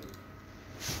here.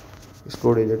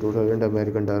 Screwed is a 2000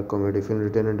 American dark comedy film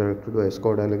written and directed by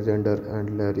Scott Alexander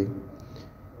and Larry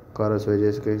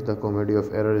Karasvejeski. Is the comedy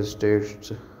of error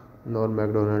states Norm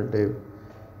Macdonald, Dave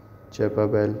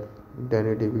Chappelle,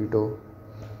 Danny DeVito,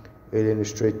 Alien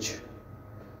Stritch,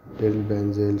 Daryl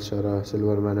Benzel, Sarah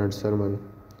Silverman, and Sherman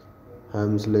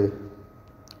Hamsley.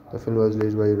 The film was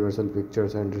released by Universal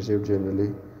Pictures and received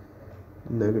generally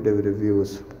negative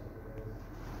reviews.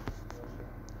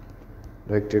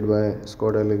 Directed by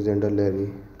Scott Alexander,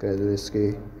 Larry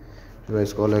Krasinski, by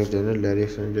Scott Alexander, Larry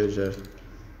Krasinski.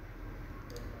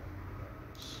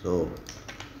 So,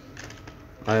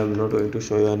 I am not going to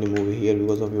show you any movie here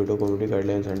because of YouTube community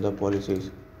guidelines and the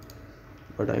policies.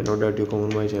 But I know that you come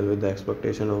on my channel with the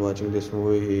expectation of watching this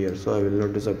movie here, so I will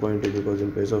not disappoint you because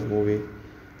in place of movie,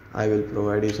 I will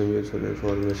provide you some useful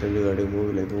information regarding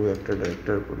movie like movie actor,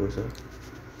 director, producer,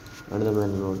 and the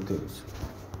many more things.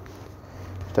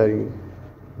 Starring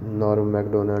Norm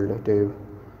Macdonald, Dave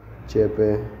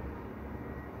Chappelle,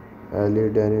 Ali,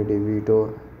 Danny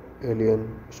DeVito,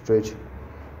 Alien Stretch,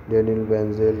 Daniel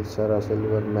Benzel, Sarah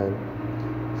Silverman,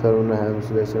 Saruna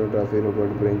Hemsley, Rafi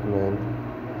Robert Brinkman,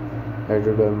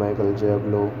 edited by Michael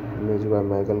Jablo, music by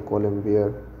Michael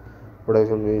Colombier,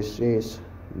 production is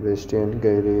Westian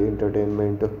Gary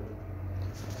Entertainment,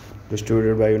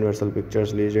 distributed by Universal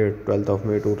Pictures, released 12th of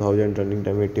May 2000, running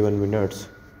time 81 minutes.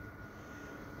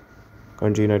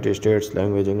 Country United States,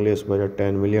 language English, budget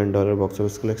 $10 million, box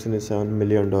office collection is $7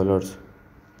 million.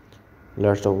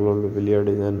 Last of all, Williard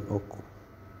is an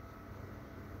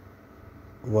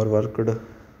overworked,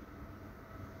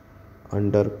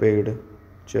 underpaid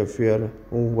chauffeur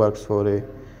who works for a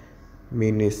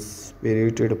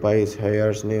mean-spirited pious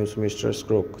hires names Mr.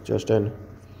 Scrooge, Justin,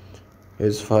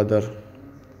 his father.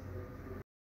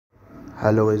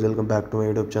 Hello guys, welcome back to my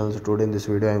YouTube channel. So today in this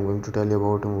video I am going to tell you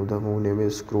about the movie name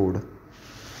is Scrooge.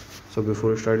 So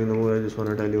before starting the movie, I just want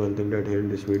to tell you one thing, that here in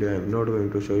this video I am not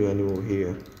going to show you any movie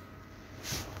here.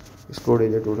 Scrooge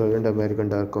is a 2000 American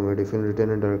dark comedy film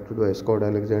written and directed by Scott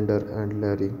Alexander and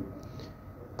Larry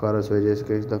Karasvejes.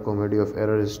 Is the comedy of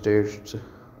error states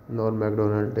Norm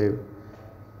Macdonald, Dave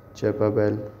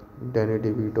Chappelle, Danny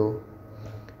DeVito,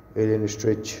 Alien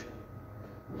Stretch,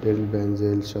 Daniel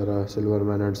Benzel, Sarah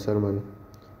Silverman, and Sherman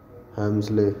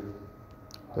Hemsley.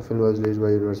 The film was released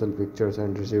by Universal Pictures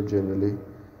and received generally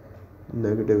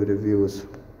negative reviews.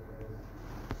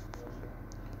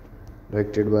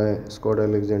 Directed by Scott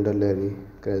Alexander, Larry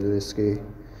Krasinski,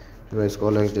 by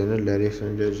Scott Alexander, Larry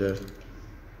Krasinski.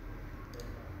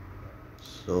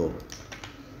 So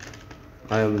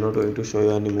I am not going to show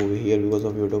you any movie here because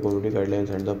of YouTube community guidelines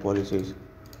and the policies.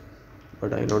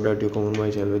 But I know that you come on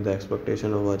my channel with the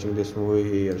expectation of watching this movie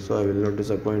here, so I will not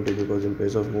disappoint you, because in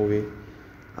place of movie,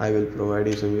 I will provide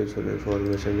you some useful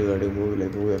information regarding movie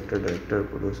like movie actor, director,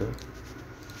 producer,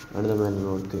 and the many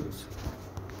more things.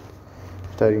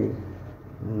 Starring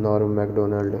Norm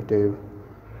Macdonald, Dave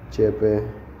Chappelle,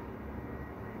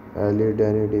 Ali,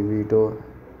 Danny DeVito,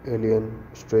 Alien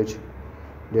Stretch,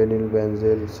 Daniel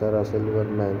Benzel, Sarah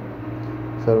Silverman,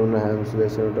 Saruna Hemsley,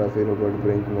 Rafi Robert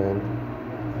Brinkman,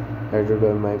 edited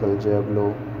by Michael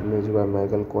Jablo, music by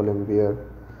Michael Colombier,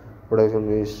 production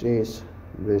is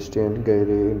Westian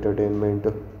Gary Entertainment,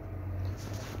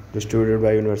 distributed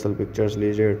by Universal Pictures,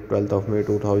 released 12th of May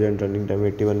 2000, running time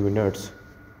 81 minutes.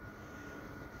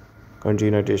 Country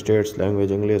United States,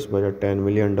 language English, budget $10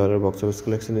 million, box office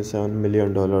collection is $7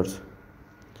 million.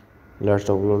 Last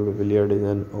of all, Williard is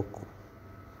an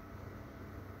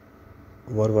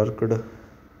overworked,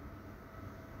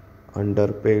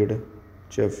 underpaid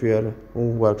chauffeur who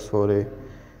works for a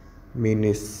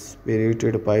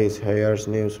mean-spirited pious hires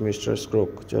names Mr.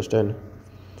 Scrooge, Justin,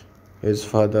 his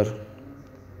father.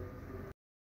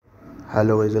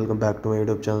 Hello guys, welcome back to my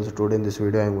YouTube channel. So today in this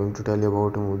video I am going to tell you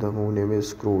about the movie name is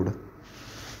Scrooge.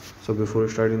 So before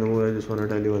starting the movie, I just want to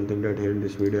tell you one thing, that here in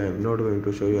this video I am not going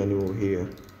to show you any movie here.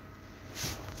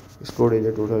 Scrooge is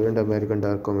a 2000 American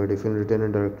dark comedy film written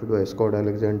and directed by Scott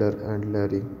Alexander and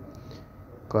Larry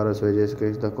Karasvejes.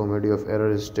 Is the comedy of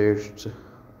error states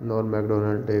Norm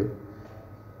Macdonald, Dave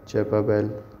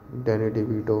Chappelle, Danny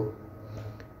DeVito,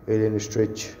 Alien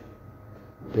Stretch,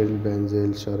 Daniel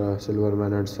Benzel, Sarah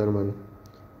Silverman, and Sherman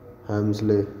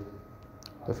Hemsley.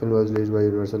 The film was released by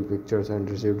Universal Pictures and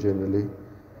received generally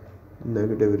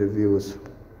negative reviews.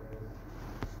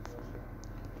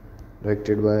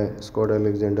 Directed by Scott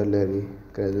Alexander, Larry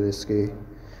Krasinski,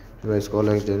 by Scott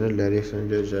Alexander, Larry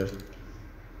Krasinski.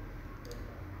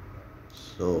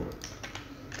 So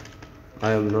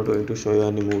I am not going to show you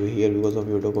any movie here because of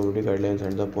YouTube community guidelines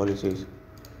and the policies.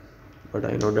 But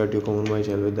I know that you come on my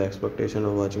channel with the expectation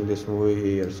of watching this movie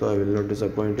here, so I will not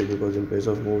disappoint you, because in place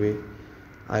of movie,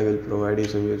 I will provide you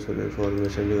some useful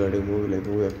information regarding movie like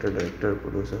movie actor, director,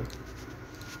 producer,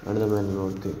 and the many more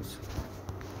things.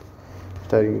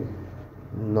 Starring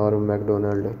Norm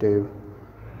Macdonald, Dave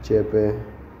Chappelle,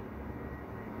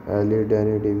 Ali,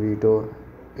 Danny DeVito,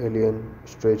 Alien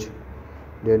Stretch,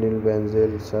 Daniel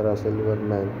Benzel, Sarah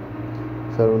Silverman,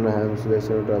 Saruna Hemsley,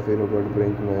 Rafi Robert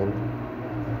Brinkman,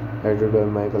 edited by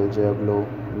Michael Jablo,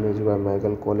 music by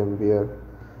Michael Colombier,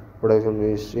 production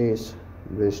is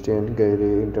Westian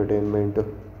Gary Entertainment,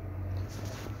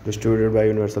 distributed by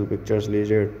Universal Pictures,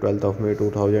 released 12th of May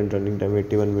 2000, running time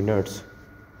 81 minutes.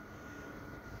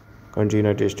 Country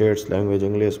United States, language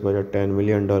English, budget $10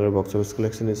 million, box office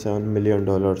collection is $7 million.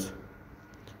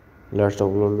 Last of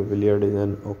all, Williard is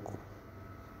an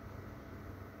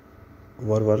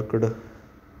overworked,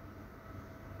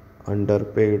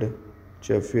 underpaid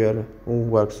chauffeur who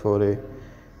works for a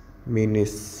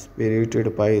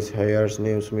mean-spirited piece hires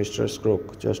names Mr.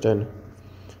 Crook, Justin,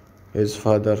 his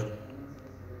father.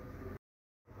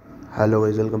 Hello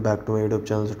guys, welcome back to my YouTube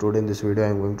channel. So today in this video I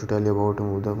am going to tell you about a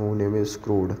movie. The movie name is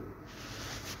Screwed.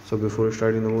 So before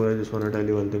starting the movie, I just want to tell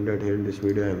you one thing, that here in this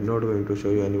video I am not going to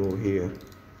show you any movie here.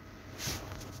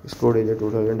 Screwed is a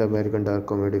 2000 American dark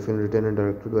comedy film written and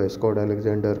directed by Scott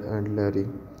Alexander and Larry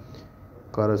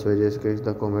Karasvejewski.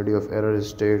 The comedy of error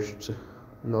states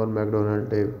Norm Macdonald,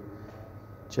 Dave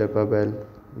Chappelle,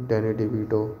 Danny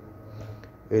DeVito,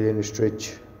 Alien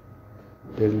Stritch,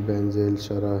 Daryl Benzel,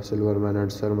 Sarah Silverman,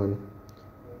 and Sherman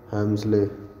Hamsley.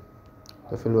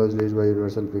 The film was released by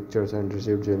Universal Pictures and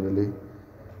received generally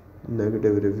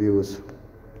negative reviews.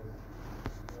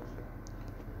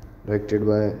 Directed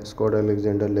by Scott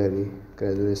Alexander, Larry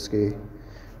Krasinski,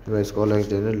 by Scott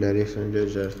Alexander, Larry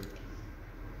Krasinski.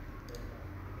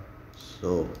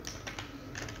 So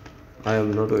I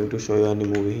am not going to show you any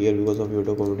movie here because of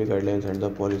YouTube community guidelines and the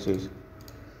policies.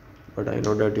 But I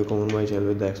know that you come on my channel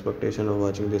with the expectation of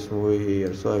watching this movie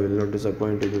here, so I will not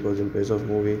disappoint you, because in place of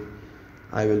movie,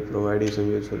 I will provide you some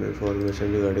useful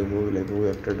information regarding movie, like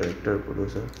movie actor, director,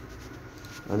 producer,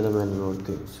 and the many more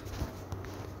things.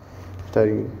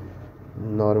 Starring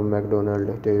Norm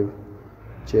Macdonald, Dave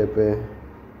Chappelle,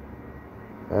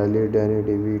 Ali, Danny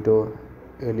DeVito,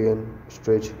 Alien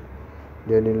Stritch,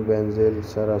 Daniel Benzel,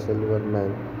 Sarah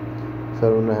Silverman,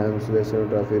 Sharona Hamsley,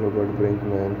 Cinematography Robert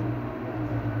Brinkman,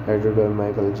 edited by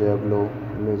Michael Diablo,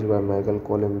 music by Michael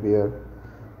Colombier,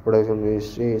 production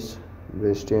is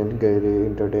Western Gary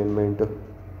Entertainment,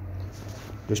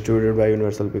 distributed by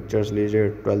Universal Pictures, released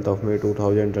 12th of May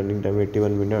 2000, running time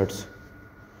 81 minutes.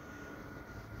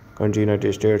 Country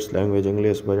United States, language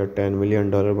English, budget $10 million,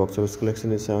 box office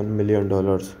collection is $7 million.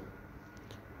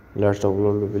 Last of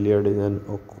all, Williard is an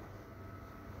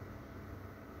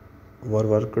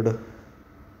overworked,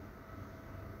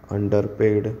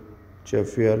 underpaid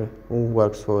chauffeur who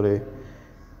works for a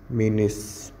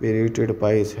mean-spirited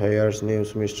piece hires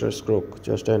names Mr. Crook,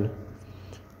 Justin,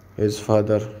 his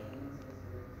father.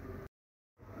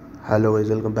 Hello guys,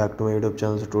 welcome back to my YouTube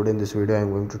channel. So today in this video I am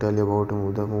going to tell you about a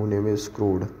movie. The movie name is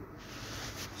Screwed.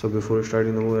 So before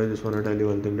starting the movie, I just want to tell you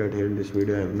one thing, that here in this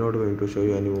video I am not going to show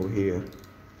you any movie here.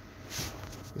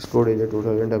 Screwed is a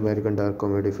 2000 American dark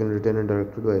comedy film written and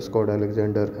directed by Scott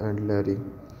Alexander and Larry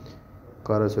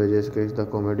Karasvejewski. The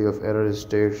comedy of error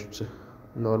states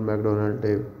Norm Macdonald,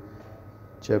 Dave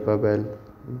Chappelle,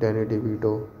 Danny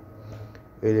DeVito,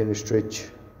 Alien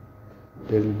Stritch,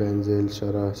 Daryl Benzel,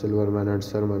 Sarah Silverman, and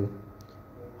Sherman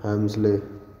Hamsley.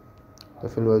 The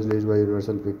film was released by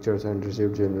Universal Pictures and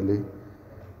received generally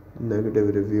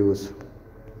negative reviews.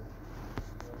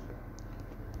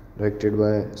 Directed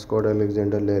by Scott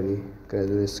Alexander, Larry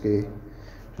Krasinski,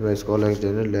 by Scott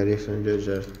Alexander, Larry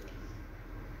Krasinski.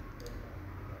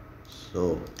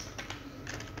 So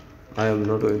I am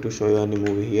not going to show you any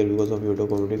movie here because of YouTube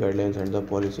community guidelines and the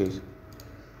policies.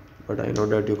 But I know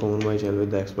that you come on my channel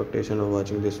with the expectation of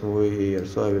watching this movie here,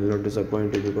 so I will not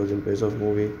disappoint you, because in place of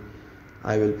movie,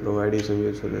 I will provide you some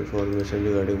useful information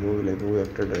regarding movie, like movie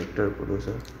actor, director,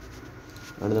 producer,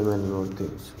 and the many more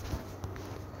things.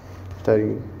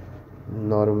 Starring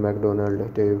Norm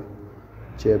Macdonald, Dave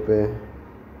Chappelle,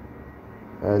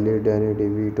 Ali, Danny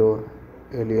DeVito,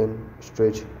 Alien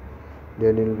Stritch,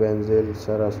 Daniel Benzel,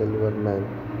 Sarah Silverman,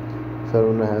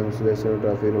 Sharona Hamsley,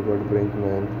 Cinematography Robert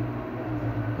Brinkman,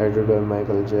 edited by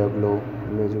Michael Diablo,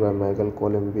 music by Michael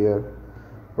Colombier,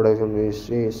 production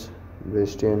is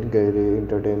Western Gary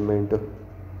Entertainment,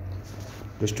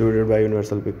 distributed by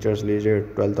Universal Pictures, released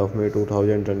 12th of May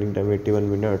 2000, running time 81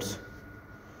 minutes.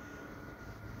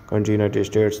 Country United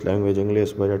States, language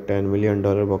English, budget $10 million,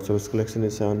 box office collection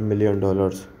is $7 million.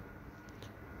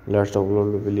 Last of all,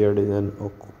 Williard is an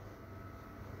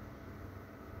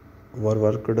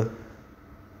overworked,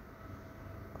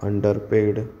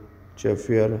 underpaid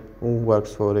chauffeur who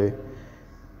works for a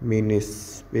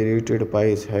mean-spirited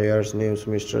piece hires names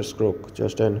Mr. Crook,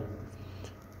 Justin,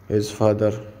 his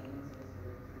father.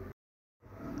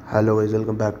 Hello guys,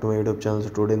 welcome back to my YouTube channel. So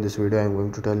today in this video I am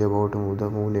going to tell you about a movie. The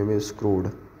movie name is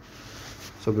Screwed.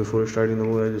 So before starting the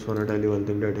movie, I just want to tell you one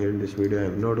thing, that here in this video I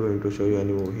am not going to show you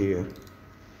any movie here.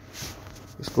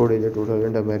 Screwed is a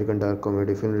 2000 American dark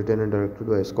comedy film written and directed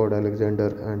by Scott Alexander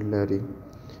and Larry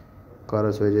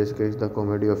Karasvejewski. The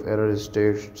comedy of error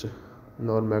states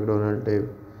Norm Macdonald, Dave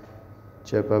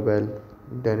Chappelle,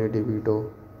 Danny DeVito,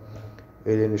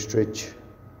 Alien Stritch,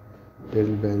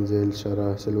 Daryl Benzel,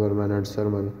 Sarah Silverman, and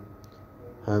Sherman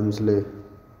Hamsley.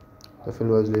 The film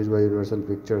was released by Universal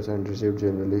Pictures and received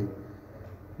generally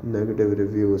negative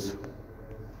reviews.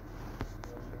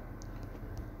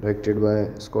 directed by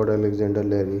Scott Alexander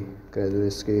Larry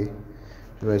Krasinski,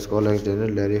 by Scott Alexander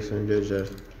Larry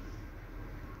Krasinski.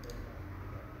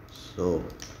 So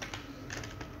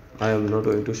I am not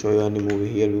going to show you any movie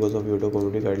here because of YouTube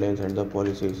community guidelines and the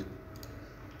policies.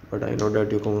 But I know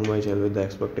that you come on my channel with the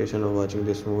expectation of watching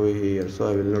this movie here, so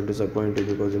I will not disappoint you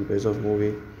because in place of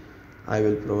movie, I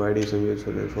will provide you some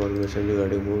useful information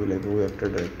regarding movie like movie actor,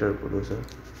 director, producer,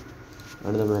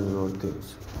 and the many more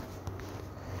things.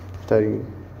 Starring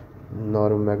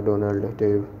Norm Macdonald,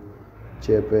 Dave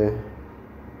Chappelle,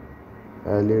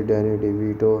 Ali, Danny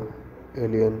DeVito,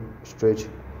 Alien Stretch,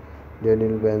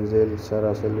 Daniel Benzel,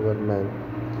 Sarah Silverman,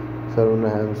 Saruna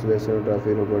Hams, Jason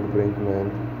Duffy, Robert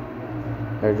Brinkman,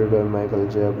 edited by Michael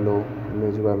Jablo,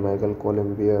 music by Michael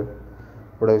Colombier,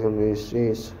 production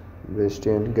is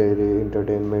Christian Gary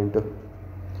Entertainment,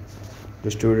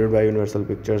 distributed by Universal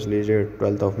Pictures, release date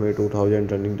 12th of May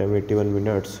 2000, running time 81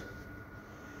 minutes.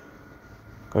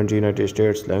 Country United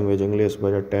States, language English,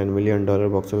 budget $10 million,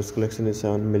 box office collection is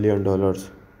 $7 million.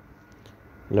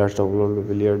 Last of all,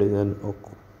 Williard is an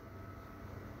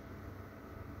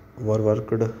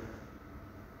overworked,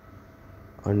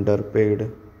 underpaid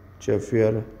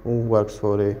chauffeur who works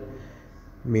for a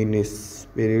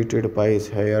mean-spirited piece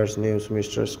hires names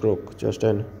Mr. Scrooge,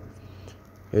 Justin,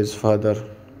 his father.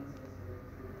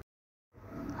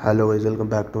 Hello guys, welcome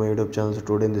back to my YouTube channel. So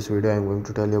today in this video I am going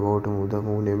to tell you about the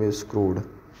movie name is Scrooge.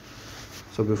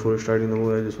 So before starting the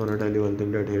movie, I just want to tell you one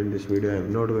thing, that here in this video I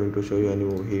am not going to show you any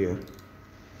movie here.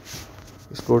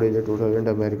 Scrooge is a 2000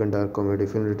 American dark comedy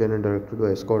film written and directed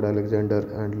by Scott Alexander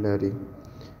and Larry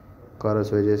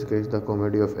Krasinski. Is the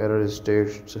comedy of error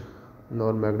states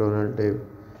Norm Macdonald, Dave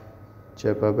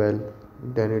Chappelle,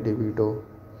 Danny DeVito,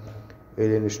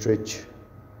 Alien Stretch,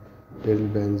 Daniel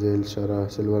Benzel, Sarah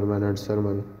Silverman, and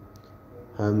Sherman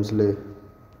Hamsley.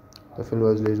 The film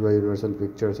was released by Universal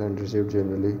Pictures and received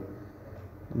generally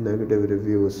negative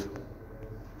reviews.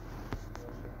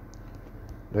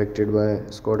 Directed by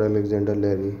Scott Alexander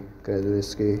Larry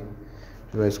Krasinski,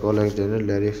 by Scott Alexander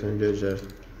Larry Krasinski.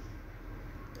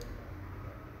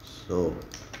 So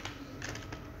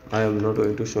I am not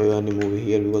going to show you any movie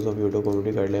here because of YouTube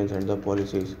community guidelines and the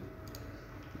policies.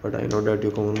 But I know that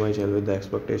you come on my channel with the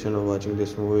expectation of watching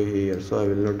this movie here, so I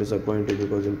will not disappoint you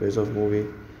because in place of movie,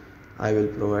 I will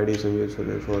provide you some useful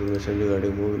information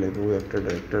regarding movie like movie actor,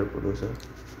 director, producer,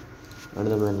 and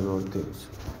the many more things.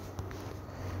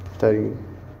 Starring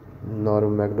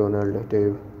Norm Macdonald,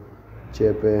 Dave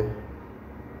Chappelle,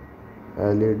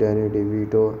 Ali, Danny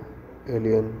DeVito,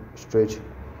 Alien Stretch,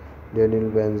 Daniel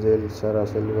Benzel, Sarah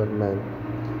Silverman,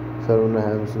 Saruna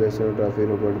Hams, Jason Duffy,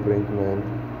 Robert Brinkman,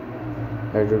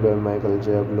 edited by Michael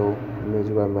Jablo,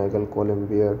 music by Michael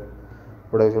Colombier,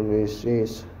 production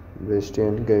is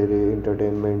Christian Gary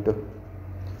Entertainment,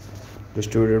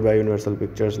 distributed by Universal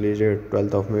Pictures, release date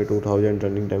 12th of May 2000,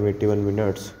 running time 81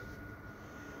 minutes.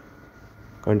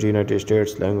 Country United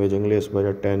States, language English,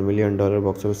 budget $10 million,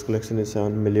 box office collection is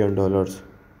 $7 million.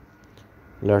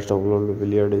 Last of all,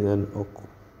 Williard is an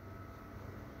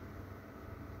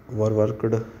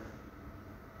overworked,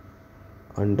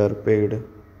 underpaid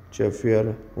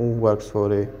chauffeur who works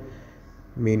for a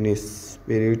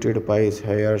mean-spirited piece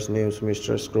hires names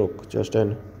Mr. Scrooge,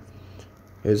 Justin,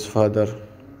 his father.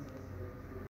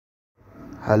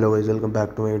 Hello guys, welcome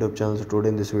back to my YouTube channel. So today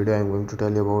in this video I am going to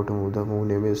tell you about the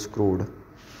movie name is Scrooge.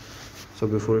 So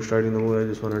before starting the movie, I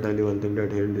just want to tell you one thing,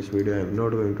 that here in this video I am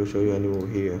not going to show you any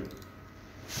movie here.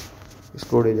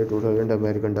 Scrooge is a 2000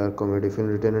 American dark comedy film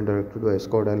written and directed by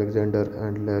Scott Alexander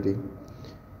and Larry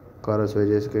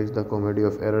Krasinski. Is the comedy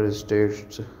of error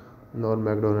states Norm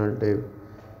Macdonald, Dave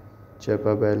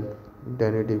Chappelle,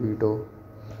 Danny DeVito,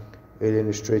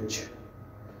 Alien Stretch,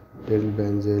 Daniel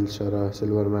Benzel, Sarah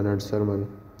Silverman, and Sherman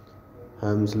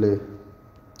Hamsley.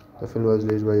 The film was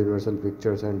released by Universal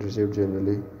Pictures and received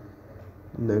generally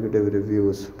negative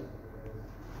reviews.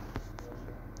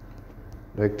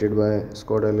 Directed by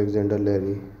Scott Alexander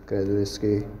Larry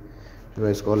Krasinski,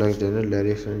 by Scott Alexander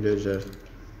Larry Krasinski.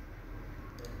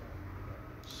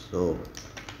 So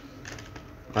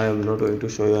I am not going to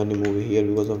show you any movie here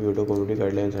because of YouTube community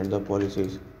guidelines and the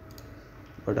policies.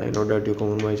 But I know that you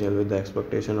come on my channel with the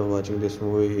expectation of watching this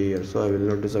movie here, so I will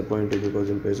not disappoint you because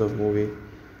in place of movie,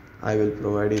 I will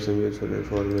provide you some useful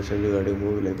information regarding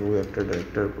movie like movie actor,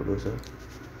 director, producer,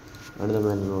 and the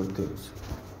many more things.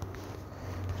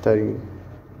 Starring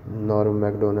Norm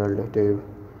Macdonald, Dave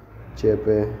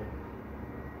Chappelle,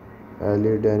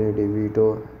 Ali, Danny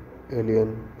DeVito,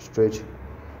 Alien Stretch,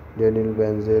 Daniel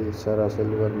Benzel, Sarah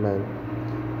Silverman,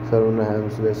 Saruna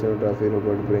Hams, Jason Duffy,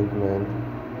 Robert Brinkman,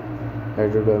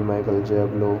 edited by Michael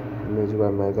Jablo, music by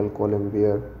Michael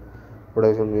Colombier,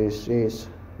 production is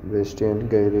Western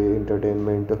Gary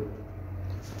Entertainment.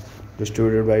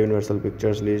 Distributed by Universal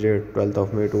Pictures. Release date 12th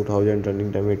of May 2000.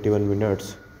 Running time 81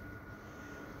 minutes.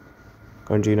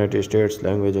 Country United States.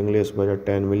 Language English. Budget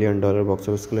 $10 million. Box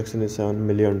office collection is $7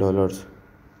 million.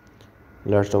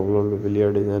 Last of all,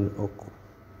 Williard is an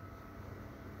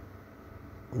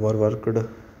overworked,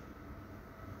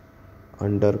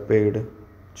 underpaid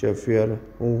chauffeur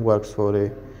who works for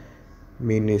a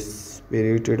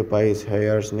mean-spirited piece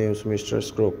hires names Mr.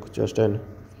 Scrooge, Justin,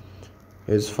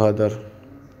 his father.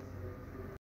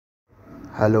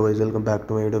 Hello guys, welcome back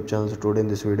to my YouTube channel. So today in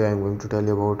this video I am going to tell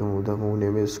you about a movie. The movie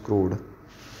name is Scrooge.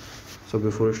 So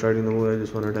before starting the movie, I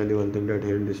just want to tell you one thing, that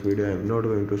here in this video I am not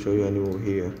going to show you any movie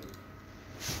here.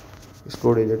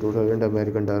 Scrooge is a 2000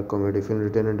 American dark comedy film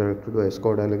written and directed by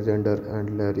Scott Alexander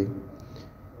and Larry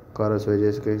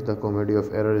Karaswages. Is the comedy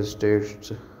of error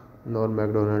states Norm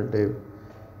Macdonald, Dave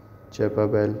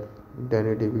Chappelle,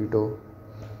 Danny DeVito,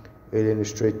 Alien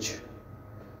Stritch,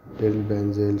 Daryl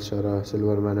Benzel, Sarah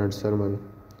Silverman, and Sherman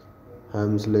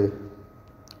Hamsley.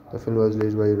 The film was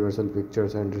released by Universal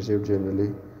Pictures and received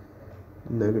generally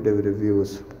negative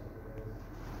reviews.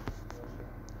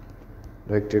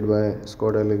 Directed by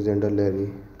Scott Alexander,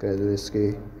 Larry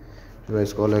Krasinski, by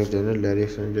Scott Alexander, Larry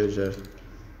Krasinski.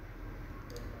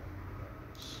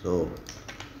 So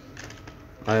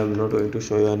I am not going to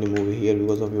show you any movie here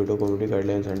because of YouTube community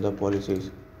guidelines and the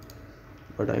policies.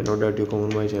 But I know that you come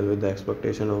on my channel with the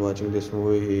expectation of watching this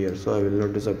movie here, so I will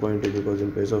not disappoint you, because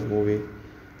in place of movie,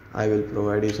 I will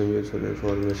provide you some useful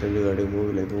information regarding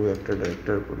movie, like movie actor,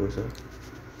 director, producer,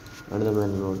 and the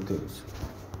many more things.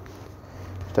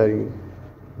 Starring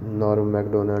Norm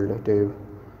Macdonald, Dave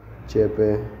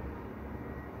Chappelle,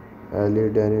 Ali,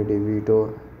 Danny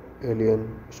DeVito,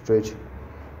 Alien Stritch,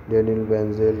 Daniel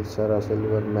Benzel, Sarah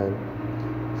Silverman,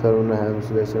 Sharona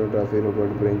Hamsley, Cinematography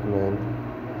Robert Brinkman,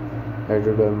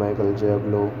 edited by Michael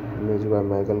Jablo, music by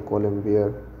Michael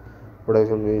Colombier,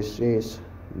 production is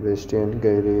Western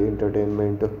Gary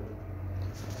Entertainment,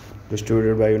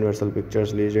 distributed by Universal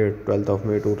Pictures. Release date 12th of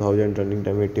May 2000. Running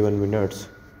time 81 minutes.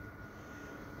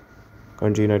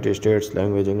 Country United States.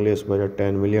 Language English. Budget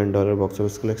 $10 million. Box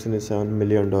office collection is $7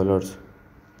 million.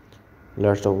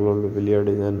 Last of all, Williard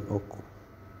is an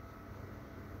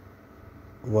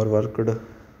overworked,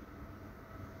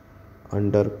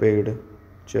 underpaid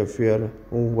chauffeur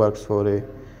who works for a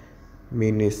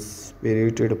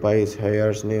mean-spirited piece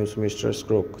hires names Mr.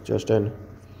 Scrooge, Justin,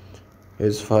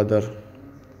 his father.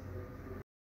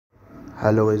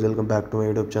 Hello guys, welcome back to my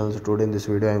YouTube channel. So today in this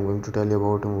video I am going to tell you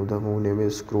about a movie. The movie name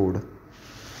is Scrooge.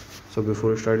 So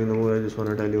before starting the movie, I just want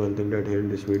to tell you one thing, that here in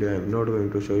this video I am not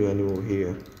going to show you any movie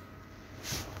here.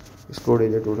 Scrooge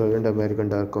is a 2000 American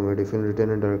dark comedy film written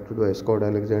and directed by Scott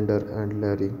Alexander and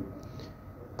Larry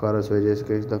Karaswages.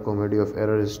 Is the comedy of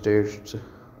error states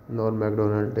Norm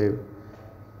Macdonald, Dave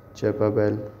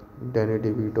Chappelle, Danny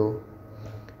DeVito,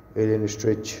 Alien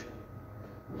Stritch,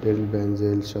 Daryl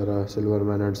Benzel, Sarah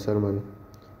Silverman, and Sherman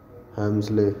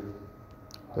Hamsley.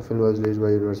 The film was released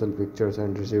by Universal Pictures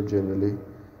and received generally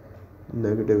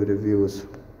negative reviews.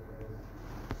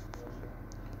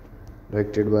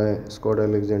 Directed by Scott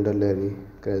Alexander, Larry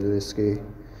Krasinski,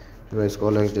 by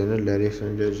Scott Alexander, Larry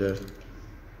Krasinski.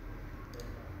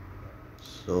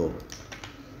 So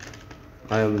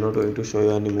I am not going to show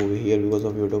you any movie here because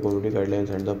of YouTube community guidelines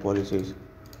and the policies.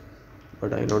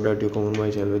 But I know that you come on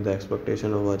my channel with the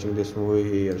expectation of watching this movie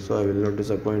here, so I will not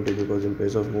disappoint you, because in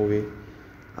place of movie,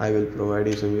 I will provide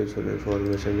you some useful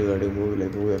information regarding movie,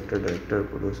 like movie actor, director,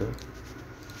 producer,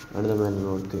 and the many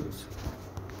more things.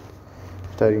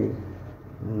 Starring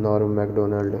Norm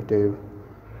Macdonald, Dave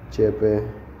Chappelle,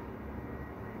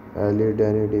 Ali,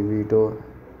 Danny DeVito,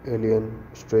 Alien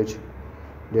Stritch,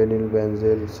 Daniel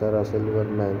Benzel, Sarah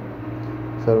Silverman,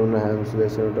 Sharona Hamsley,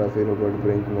 Cinematography Robert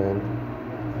Brinkman,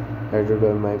 edited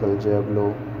by Michael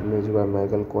Jablo, music by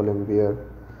Michael Colombier,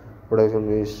 production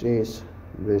is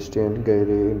Western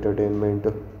Gary Entertainment,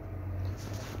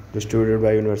 distributed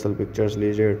by Universal Pictures.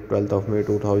 Release date 12th of May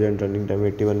 2000. Running time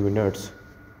 81 minutes.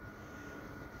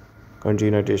 Country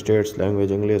United States.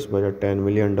 Language English. Budget $10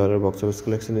 million. Box office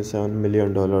collection is $7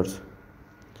 million.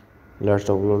 Last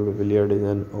of all, Williard is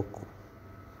an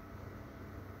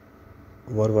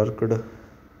overworked,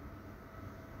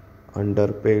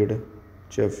 underpaid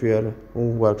chauffeur who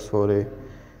works for a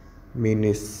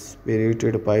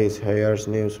mean-spirited piece hires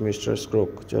names Mr.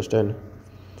 Scrooge, Justin,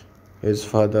 his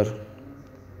father.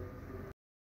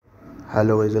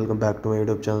 Hello guys, welcome back to my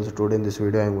YouTube channel. So today in this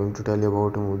video I am going to tell you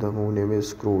about a movie. The movie name is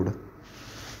Scrooge.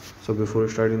 So before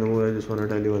starting the movie, I just want to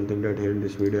tell you one thing, that here in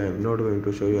this video I am not going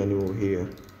to show you any movie here.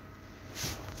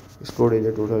 Squad is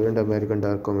a 2000 American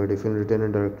dark comedy film written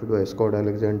and directed by Scott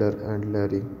Alexander and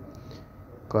Larry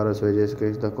Karaswajewski.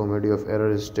 Is the comedy of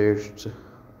error states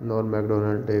Norm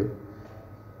Macdonald, Dave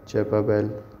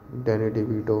Chappelle, Danny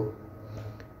DeVito,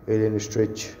 Alien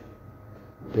Stritch,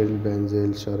 Daryl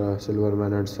Benzel, Sarah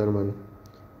Silverman, and Sherman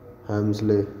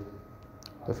Hamsley.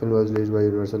 The film was released by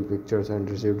Universal Pictures and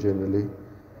received generally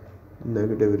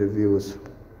negative reviews.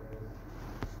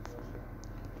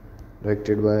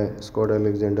 Directed by Scott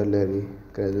Alexander, Larry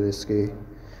Krasinski,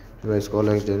 by Scott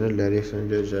Alexander, Larry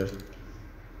Krasinski.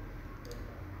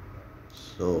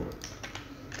 So,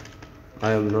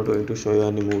 I am not going to show you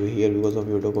any movie here because of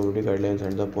YouTube community guidelines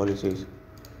and the policies.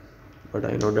 But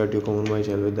I know that you come on my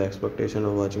channel with the expectation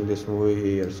of watching this movie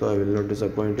here, so I will not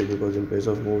disappoint you because in place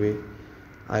of movie,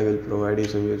 I will provide you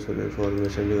some useful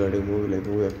information regarding movie like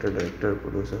movie actor, director,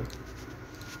 producer,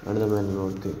 and the many more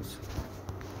things.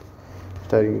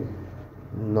 Starring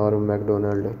Norm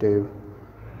Macdonald, Dave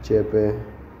Chappelle,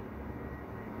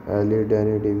 Ali,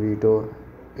 Danny DeVito,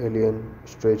 Alien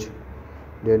Stritch,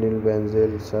 Daniel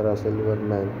Benzel, Sarah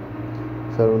Silverman,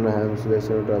 Sharona Hamsley,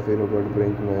 Cinematography Robert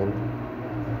Brinkman,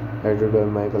 edited by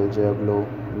Michael Jablow,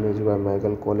 music by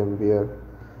Michael Colombier,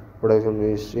 production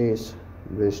is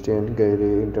Christian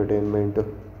Gary Entertainment,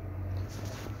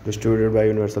 distributed by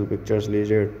Universal Pictures,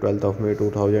 released 12th of May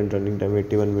 2000, running time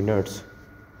 81 minutes.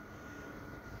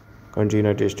 Country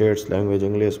United States, language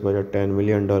English, budget $10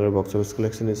 million, box office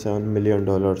collection is $7 million.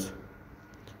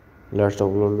 Last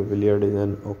upload Williard is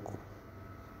an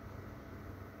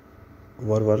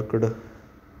overworked,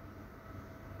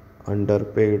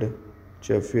 underpaid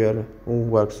chauffeur who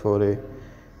works for a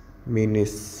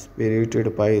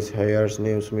mean-spirited piece hires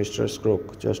named Mr.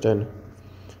 Crook, Justin,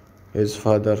 his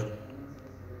father.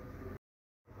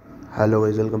 Hello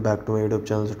guys, welcome back to my YouTube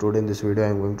channel. So today in this video I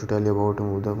am going to tell you about a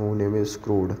movie. The movie name is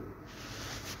Screwed.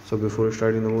 So before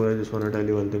starting the movie, I just want to tell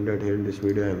you one thing, that here in this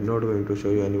video I am not going to show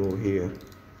you any movie here.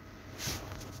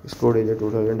 Screwed is a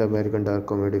 2000 American dark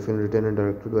comedy film written and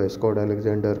directed by Scott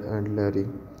Alexander and Larry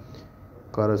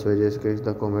Karaswajewski. Is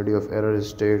the comedy of error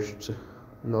states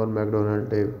Norm Macdonald,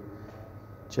 Dave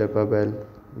Chappelle,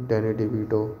 Danny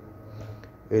DeVito,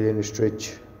 Alien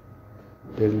Stritch,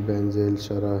 Daryl Benzel,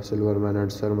 Sarah Silverman,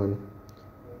 and Sherman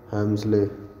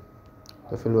Hamsley.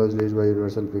 The film was released by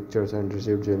Universal Pictures and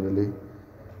received generally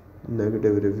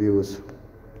negative reviews.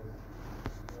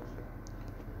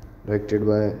 Directed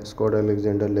by Scott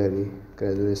Alexander, Larry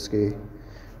Krasinski,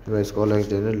 by Scott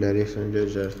Alexander, Larry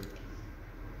Krasinski.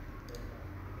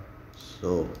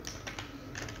 So,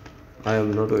 I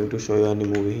am not going to show you any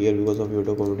movie here because of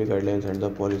YouTube community guidelines and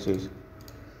the policies.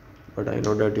 But I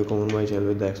know that you come on my channel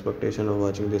with the expectation of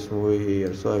watching this movie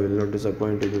here, so I will not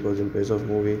disappoint you because in place of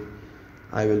movie,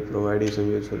 I will provide you some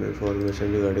useful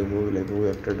information regarding movie like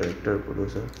movie actor, director,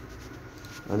 producer,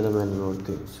 and the many more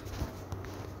things.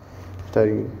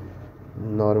 Starring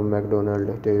Norm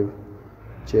Macdonald, Dave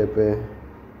Chappelle,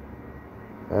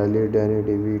 Ali, Danny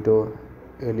DeVito,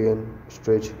 Alien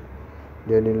Stritch,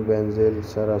 Daniel Benzel,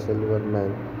 Sarah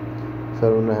Silverman,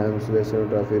 Sharona Hamsley,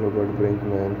 Cinematography Robert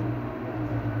Brinkman,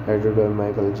 edited by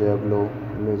Michael Jablow,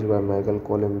 music by Michael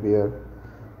Colombier,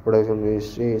 production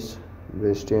is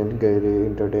Christian Gary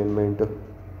Entertainment,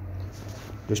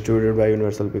 distributed by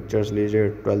Universal Pictures, released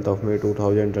 12th of May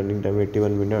 2000, running time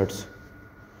 81 minutes.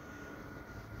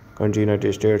 Country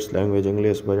United States, language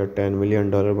English, budget $10 million,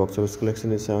 box office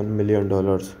collection is $7 million.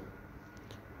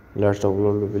 Last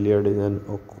upload Williard is an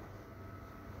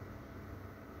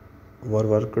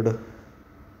overworked,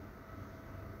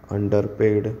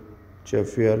 underpaid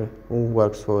chauffeur who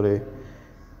works for a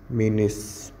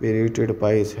mean-spirited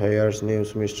piece hires named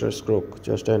Mr. Crook,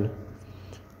 Justin,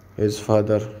 his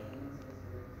father.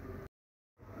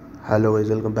 Hello guys,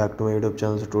 welcome back to my YouTube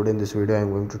channel. So today in this video I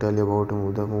am going to tell you about a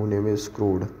movie. The movie name is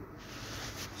Screwed.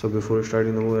 So before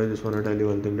starting the movie, I just want to tell you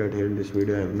one thing, that here in this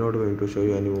video I am not going to show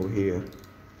you any movie here.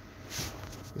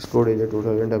 Screwed is a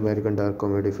 2000 American dark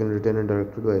comedy film written and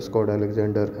directed by Scott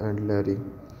Alexander and Larry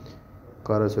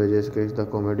Karaswajewski. Is the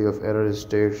comedy of error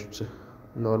states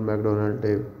Norm Macdonald,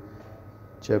 Dave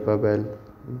Chappelle,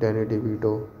 Danny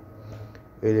DeVito,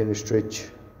 Alien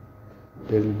Stritch,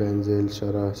 Daryl Benzel,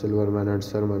 Sarah Silverman, and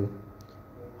Sherman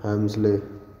Hamsley.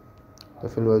 The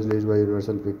film was released by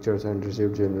Universal Pictures and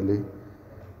received generally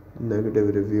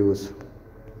negative reviews.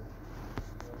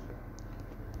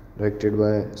 Directed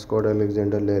by Scott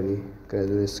Alexander, Larry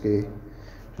Krasinski,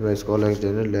 by Scott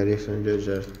Alexander, Larry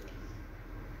Krasinski.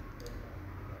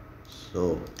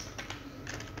 So,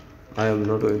 I am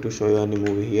not going to show you any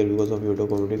movie here because of YouTube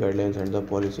community guidelines and the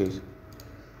policies.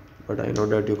 But I know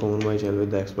that you come on my channel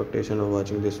with the expectation of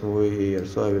watching this movie here,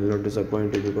 so I will not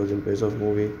disappoint you because in place of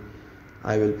movie,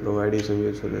 I will provide you some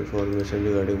useful information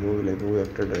regarding movie like movie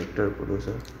actor, director,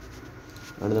 producer,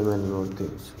 and the many more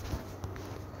things.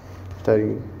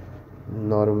 Starring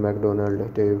Norm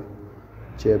Macdonald, Dave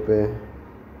Chappelle,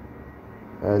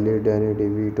 Ali, Danny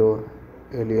DeVito,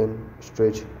 Alien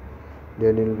Stretch,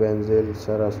 Daniel Benzel,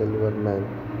 Sarah Silverman,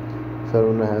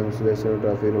 Saruna Hams, Leslie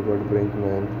Duffy, Robert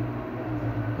Brinkman,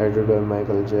 edited by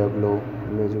Michael Jablo,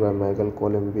 music by Michael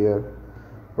Colombier,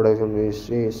 production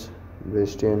is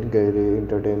Western Gary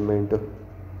Entertainment,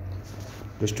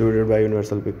 distributed by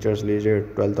Universal Pictures, released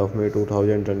 12th of May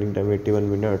 2000, running time 81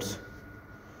 minutes.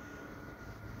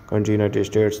 Country United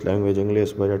States, language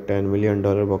English, budget $10 million,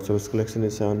 box office collection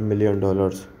is $7 million.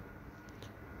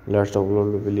 Last of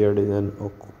all, Williard is an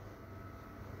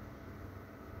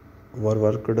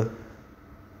overworked,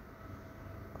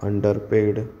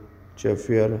 underpaid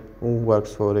chauffeur who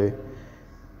works for a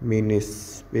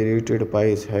mean-spirited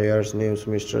pious hires names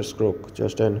Mr. Scrooge,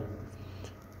 Justin,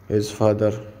 his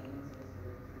father.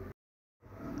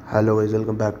 Hello guys,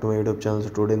 welcome back to my YouTube channel. So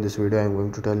today in this video I am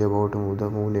going to tell you about the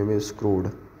movie name is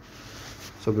Scrooge.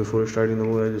 So before starting the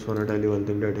movie, I just want to tell you one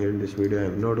thing, that here in this video I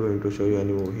am not going to show you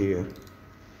any movie here.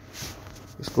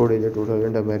 Scrooge is a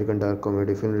 2000 American dark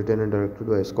comedy film written and directed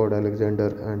by Scott Alexander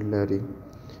and Larry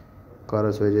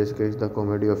Karasvejes. Is the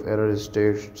comedy of error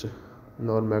states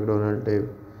Norm Macdonald, Dave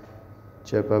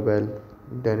Chappelle,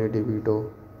 Danny DeVito,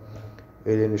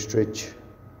 Alien Stretch,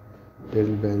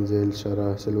 Daniel Benzel,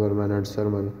 Sarah Silverman, and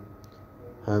Sherman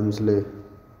Hamsley.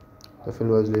 The film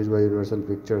was released by Universal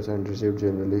Pictures and received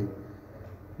generally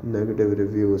negative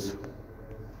reviews.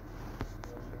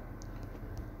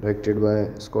 Directed by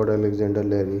Scott Alexander,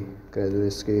 Larry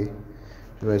Krasinski,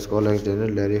 by Scott Alexander,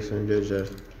 Larry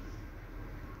Krasinski.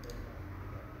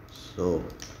 So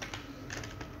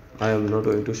I am not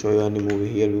going to show you any movie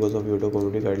here because of YouTube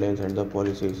community guidelines and the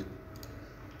policies.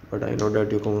 But I know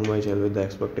that you come on my channel with the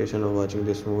expectation of watching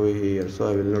this movie here, so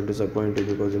I will not disappoint you,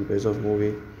 because in place of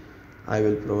movie, I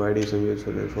will provide you some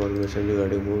useful information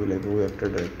regarding movie like movie actor,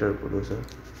 director, producer,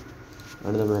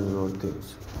 and the many more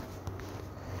things.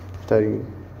 Starring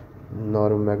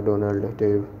Norm Macdonald,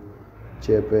 Dave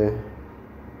Chappelle,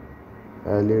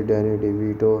 Ali, Danny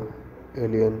DeVito,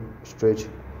 Alien Stretch,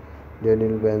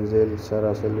 Daniel Benzel,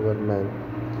 Sarah Silverman,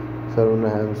 Saruna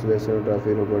Hams, Leslie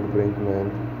Duffy, Robert Brinkman,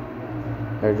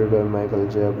 edited by Michael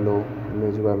Jablo,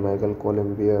 music by Michael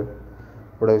Colombier,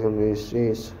 production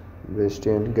is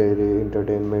Western Gary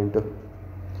Entertainment,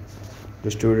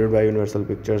 distributed by Universal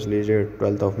Pictures, released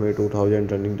 12th of May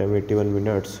 2000, running time 81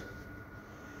 minutes.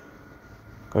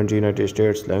 Country United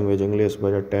States, language English,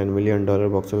 budget $10 million,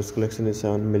 box office collection is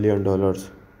 $7 million.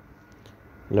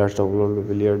 Last of all,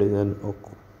 Williard is an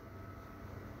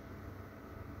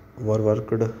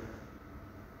overworked,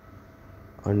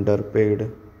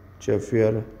 underpaid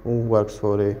chauffeur who works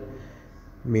for a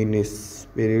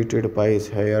mean-spirited pious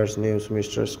hires names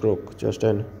Mr. Scrooge,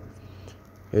 Justin,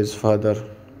 his father.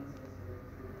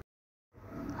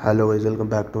 Hello guys, welcome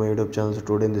back to my YouTube channel. So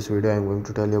today in this video I am going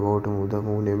to tell you about the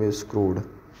movie name is Scrooge.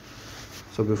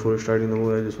 So before starting the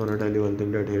movie, I just want to tell you one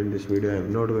thing, that here in this video I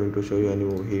am not going to show you any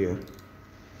movie here.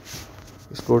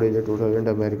 Scrooge is a 2000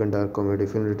 American dark comedy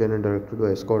film written and directed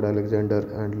by Scott Alexander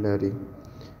and Larry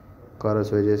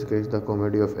Karasvejes. Is the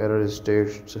comedy of error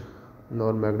states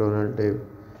Norm Macdonald, Dave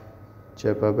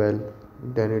Chappelle,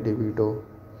 Danny DeVito,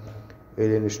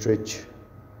 Alien Stretch,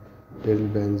 Daniel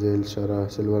Benzel, Sarah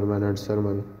Silverman, and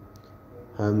Sherman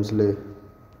Hamsley.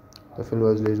 The film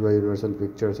was released by Universal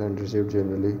Pictures and received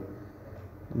generally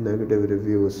negative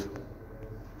reviews.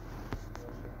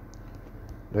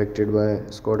 Directed by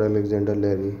Scott Alexander,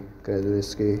 Larry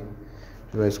Krasinski,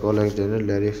 by Scott Alexander,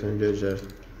 Larry Krasinski.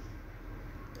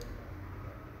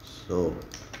 So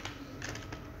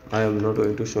I am not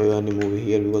going to show you any movie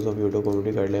here because of YouTube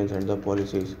community guidelines and the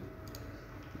policies.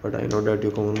 But I know that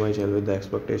you come on my channel with the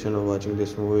expectation of watching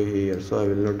this movie here, so I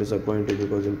will not disappoint you,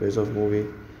 because in place of movie,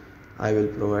 I will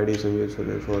provide you some useful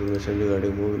information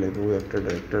regarding movie like movie actor,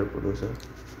 director, producer,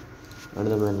 and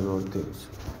the many more things.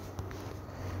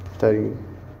 Starring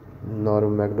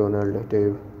Norm Macdonald,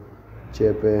 Dave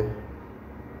Chappelle,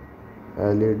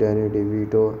 Ali, Danny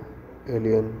DeVito,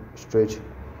 Alien Stretch,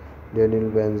 Daniel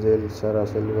Benzel, Sarah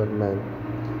Silverman,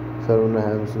 Saruna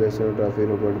Hams, Leslie Duffy,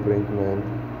 Robert Brinkman,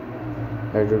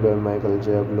 edited by Michael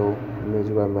Jablo,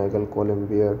 music by Michael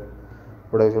Colombier,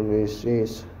 production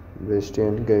is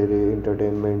Western Gary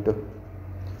Entertainment,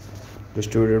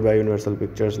 distributed by Universal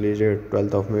Pictures, released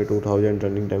 12th of May 2000,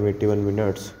 running time 81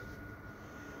 minutes.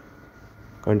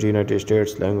 Country United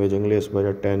States, language English,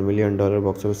 budget $10 million,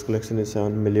 box office collection is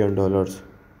 $7 million.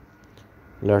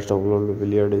 Last of all,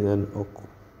 Williard is an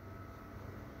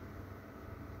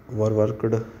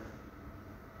overworked,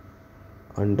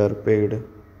 underpaid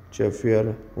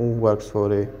chauffeur who works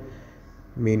for a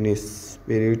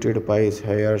mean-spirited piece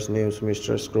hires names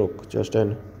Mr. Crook,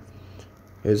 Justin,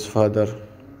 his father.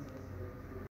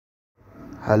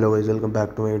 Hello guys, welcome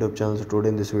back to my YouTube channel. So today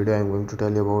in this video I am going to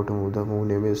tell you about a movie. The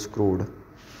movie name is Screwed.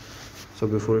 So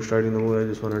before starting the movie, I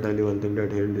just want to tell you one thing,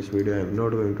 that here in this video I am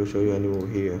not going to show you any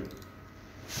movie here.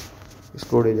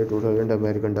 Screwed is a 2000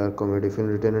 American dark comedy film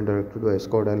written and directed by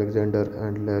Scott Alexander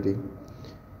and Larry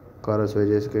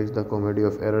Karasvejes. Is the comedy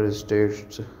of error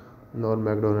states Norm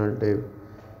Macdonald, Dave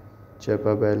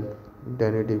Chappelle,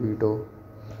 Danny DeVito,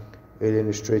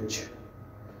 Alien Stritch,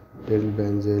 Little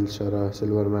Benzel, Sarah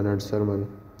Silverman, and Sherman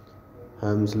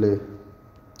Hamsley.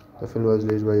 The film was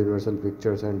released by Universal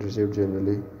Pictures and received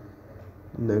generally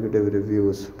negative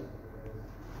reviews.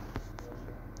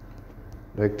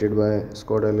 Directed by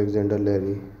Scott Alexander,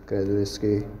 Larry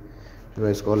Krasinski,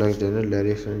 by Scott Alexander,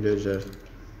 Larry Krasinski.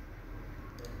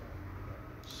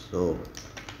 So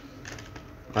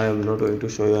I am not going to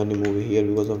show you any movie here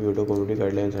because of YouTube community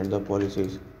guidelines and the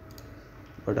policies.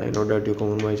 But I know that you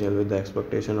come on my channel with the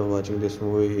expectation of watching this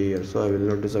movie here, so I will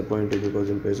not disappoint you, because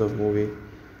in place of movie,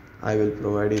 I will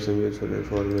provide you some useful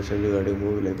information regarding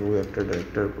movie, like movie actor,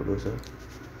 director, producer,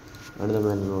 and the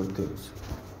many more things.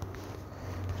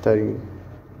 Starring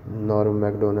Norm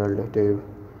Macdonald, Dave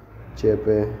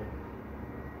Chappelle,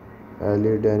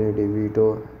 Ali, Danny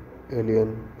DeVito,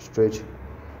 Alien Stritch,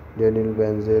 Daniel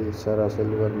Benzel, Sarah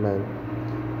Silverman,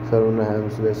 Sharona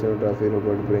Hamsley, cinematography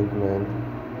Robert Brinkman,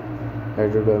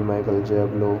 edited by Michael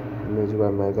Diablo, music by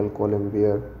Michael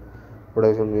Colombier,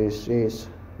 production is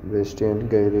Western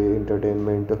Gary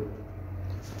Entertainment,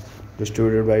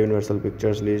 distributed by Universal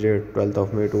Pictures, released 12th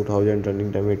of May 2000,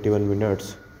 running time 81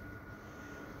 minutes.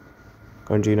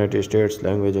 Country United States,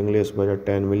 language English, budget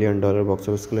 $10 million, box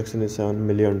office collection is $7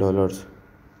 million.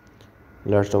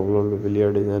 Last of all,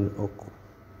 Williard is an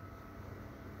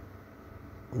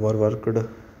overworked,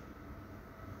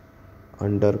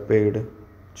 underpaid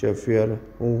chauffeur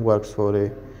who works for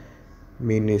a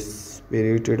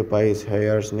mean-spirited piece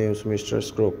hires names Mr.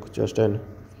 Crook, Justin,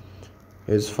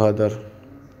 his father.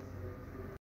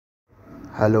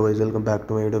 Hello guys, welcome back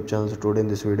to my YouTube channel. So today in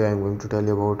this video I am going to tell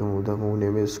you about a movie. The movie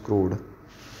name is Screwed.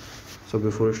 So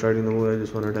before starting the movie, I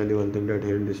just want to tell you one thing, that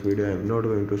here in this video I am not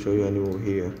going to show you any movie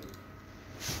here.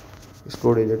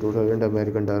 Screwed is a 2000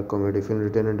 American dark comedy film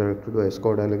written and directed by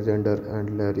Scott Alexander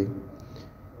and Larry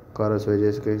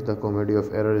Karasvejes. Is the comedy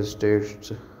of error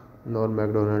states Norm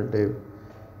Macdonald, Dave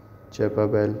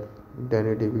Chappelle,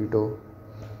 Danny DeVito,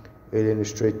 Alien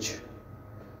Stritch,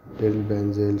 Little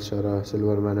Benzel, Sarah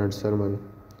Silverman, and Sherman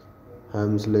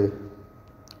Hamsley.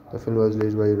 The film was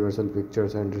released by Universal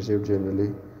Pictures and received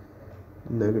generally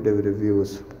negative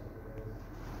reviews.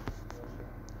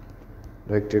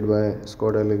 Directed by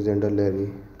Scott Alexander,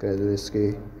 Larry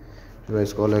Krasinski, by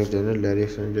Scott Alexander, Larry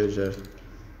Krasinski.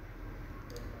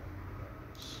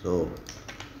 So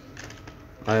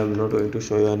I am not going to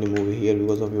show you any movie here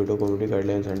because of YouTube community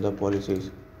guidelines and the policies.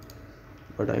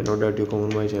 But I know that you come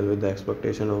on my channel with the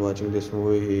expectation of watching this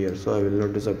movie here, so I will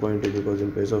not disappoint you, because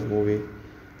in place of movie,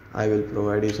 I will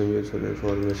provide you some useful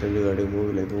information regarding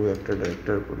movie, like movie actor,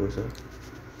 director, producer,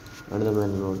 and the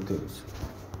many more things.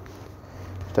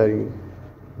 Starring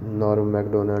Norm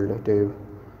Macdonald, Dave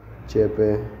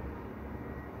Chappelle,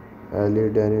 Ali,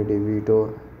 Danny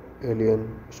DeVito,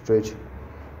 Alien Stritch,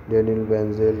 Daniel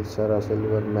Benzel, Sarah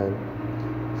Silverman,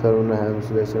 Sharona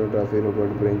Hamsley, cinematography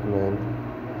Robert Brinkman,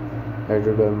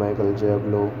 edited by Michael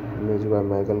Diablo, music by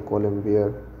Michael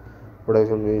Colombier,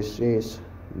 production is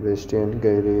Western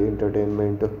Gary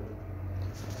Entertainment,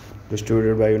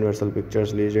 distributed by Universal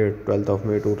Pictures, released 12th of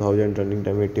May 2000, running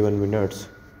time 81 minutes.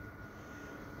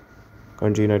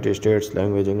 Country United States,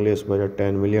 language English, budget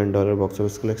 $10 million, box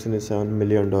office collection is $7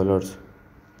 million.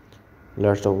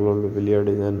 Last of all, Williard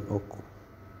is an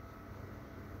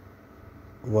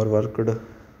overworked,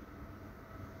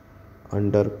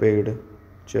 underpaid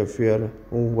chauffeur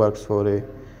who works for a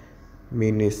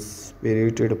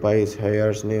mean-spirited piece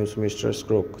hires names Mr.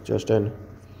 Crook, Justin,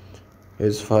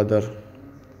 his father.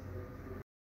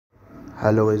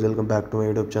 Hello guys, welcome back to my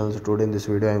YouTube channel. So today in this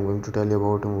video I am going to tell you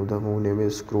about a movie. The movie name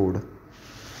is Screwed.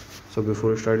 So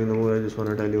before starting the movie, I just want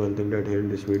to tell you one thing, that here in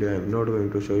this video I am not going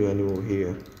to show you any movie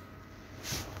here.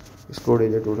 Screwed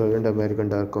is a 2000 American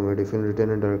dark comedy film written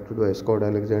and directed by Scott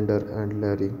Alexander and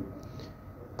Larry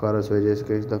Karasvejes.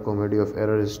 Is the comedy of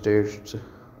error states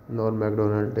Norm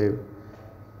Macdonald, Dave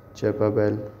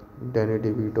Chappelle, Danny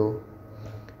DeVito,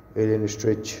 Alien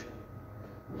Stritch,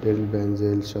 Little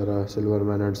Benzel, Sarah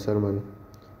Silverman, and Sherman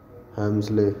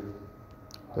Hamsley.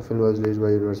 The film was released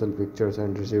by Universal Pictures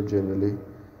and received generally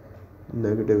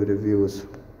negative reviews.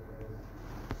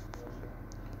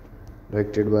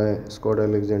 directed by Scott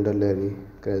Alexander Larry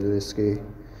Krasinski,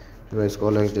 by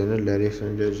Scott Alexander Larry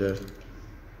Krasinski.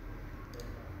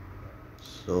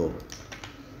 So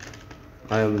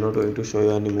I am not going to show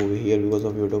you any movie here because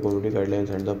of YouTube community guidelines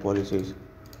and the policies.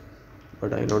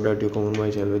 But I know that you come on my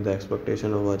channel with the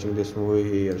expectation of watching this movie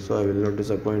here, so I will not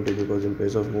disappoint you because in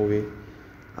place of movie,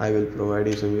 I will provide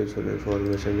you some useful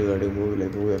information regarding movie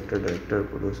like movie actor, director,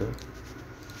 producer,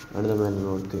 and the many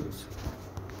more things.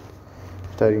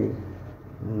 Starring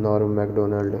Norm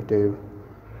Macdonald, Dave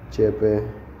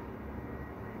Chappelle,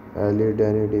 Ali,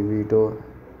 Danny DeVito,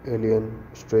 Alien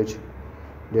Stretch,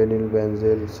 Daniel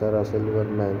Benzel, Sarah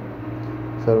Silverman,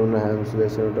 Saruna Hams,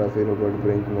 Leslie Duffy, Robert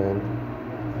Brinkman,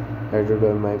 edited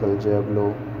by Michael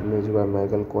Jablo, music by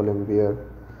Michael Colombier,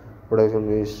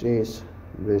 production is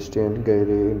Christian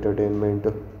Gary Entertainment,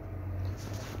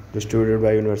 distributed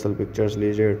by Universal Pictures,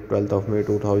 release date 12th of May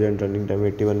 2000, running time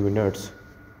 81 minutes.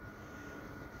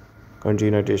 Country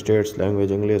United States, language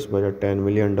English, budget $10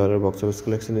 million, box office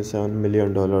collection is $7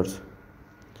 million.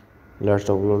 Last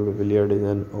of all, Williard is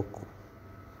an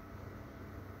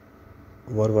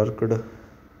overworked,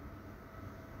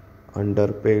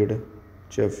 underpaid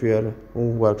chauffeur who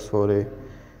works for a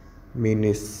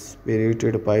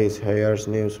mean-spirited piece hires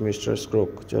names Mr.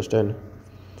 Scrooge, Justin,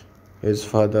 his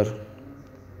father.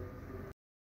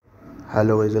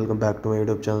 Hello guys, welcome back to my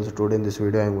YouTube channel. So today in this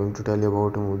video I am going to tell you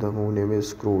about the movie name is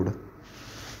Scrooge.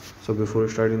 So before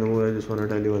starting the movie, I just want to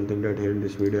tell you one thing, that here in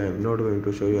this video I am not going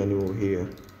to show you any movie here.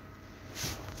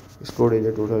 Scrooge is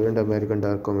a 2000 American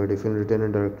dark comedy film written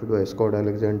and directed by Scott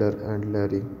Alexander and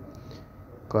Larry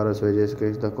Krasinski.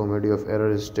 Is the comedy of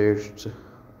error states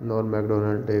Norm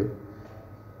Macdonald, Dave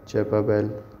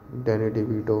Chappelle, Danny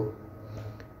DeVito,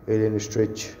 Alien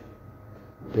Stretch,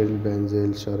 Daniel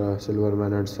Benzel, Sarah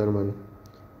Silverman, and Sherman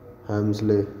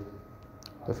Hamsley.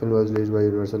 The film was released by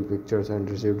Universal Pictures and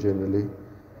received generally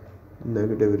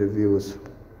negative reviews.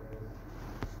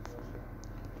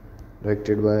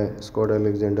 Directed by Scott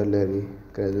Alexander Larry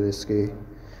Krasinski,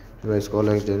 by Scott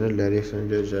Alexander Larry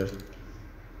Krasinski.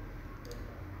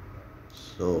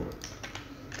 So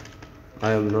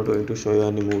I am not going to show you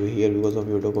any movie here because of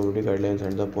YouTube community guidelines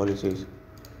and the policies.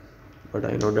 But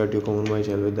I know that you come on my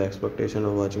channel with the expectation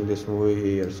of watching this movie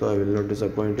here, so I will not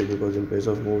disappoint you because in place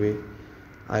of movie,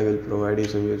 I will provide you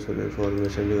some useful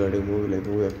information regarding movie like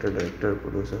movie actor, director,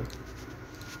 producer,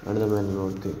 and the many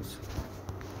more things.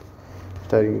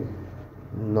 Starring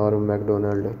Norm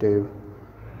Macdonald, Dave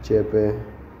Chappelle,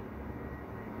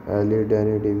 Ali,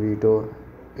 Danny DeVito,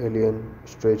 Alien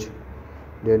Stretch,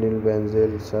 Daniel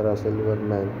Benzel, Sarah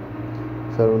Silverman,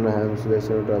 Saruna Hams,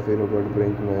 Leslie Duffy, Robert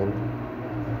Brinkman,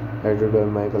 edited by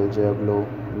Michael Jablo,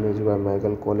 music by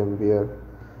Michael Colombier,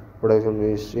 production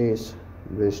is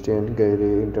Christian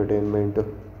Gary Entertainment,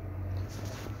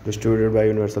 distributed by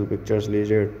Universal Pictures, release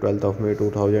date 12th of May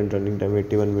 2000, running time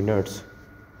 81 minutes.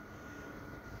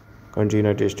 Country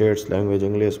United States, language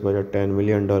English, budget $10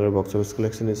 million, box office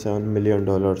collection is $7 million.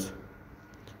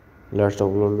 Last of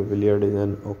all, Williard is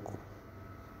an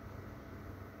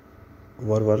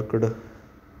overworked,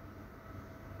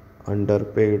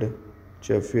 underpaid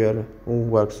chauffeur who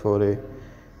works for a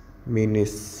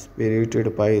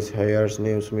mean-spirited piece hires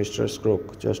names Mr.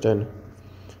 Scrooge, Justin,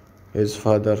 his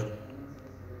father.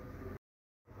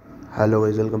 Hello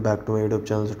guys, welcome back to my YouTube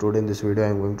channel. So today in this video I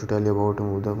am going to tell you about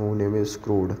the movie name is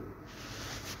Scrooge.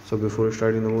 So before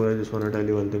starting the movie, I just want to tell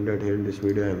you one thing, that here in this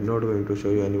video I am not going to show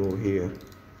you any movie here.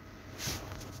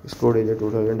 Scrooge is a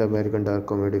 2000 American dark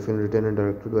comedy film written and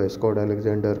directed by Scott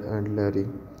Alexander and Larry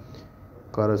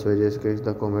Krasinski. Is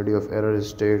the comedy of error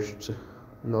states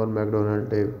Norm Macdonald,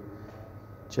 Dave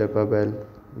Chappelle,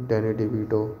 Danny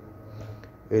DeVito,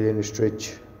 Alien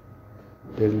Stretch,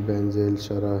 Daniel Benzel,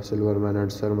 Sarah Silverman,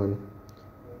 and Sherman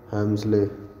Hamsley.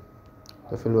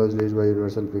 The film was released by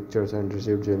Universal Pictures and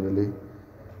received generally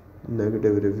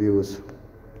negative reviews.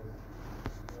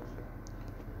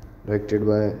 Directed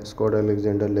by Scott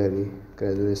Alexander Larry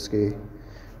Krasinski,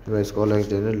 by Scott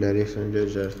Alexander Larry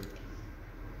Krasinski.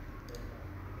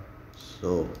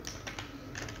 So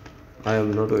I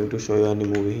am not going to show you any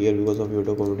movie here because of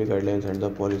YouTube community guidelines and the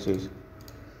policies.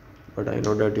 But I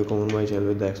know that you come on my channel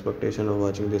with the expectation of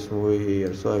watching this movie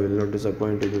here, so I will not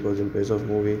disappoint you because in place of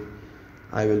movie,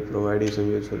 I will provide you some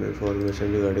useful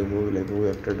information regarding movie like movie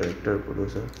actor, director,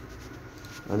 producer,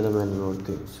 and the many more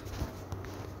things.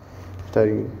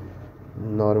 Starring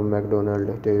Norm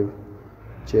Macdonald, Dave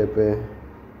Chappelle,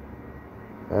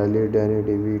 Ali, Danny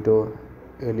DeVito,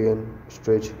 Alien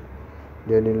Stretch,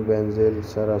 Daniel Benzel,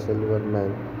 Sarah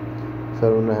Silverman,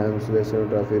 Saruna Hams, Leslie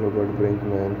Duffy, Robert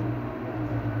Brinkman,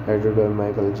 edited by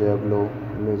Michael Jablo,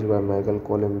 music by Michael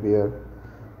Colombier,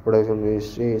 production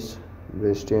is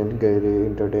Western Gary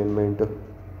Entertainment.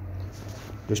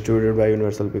 Distributed by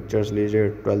Universal Pictures. Release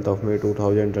date 12th of May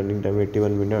 2000. Running time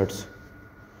 81 minutes.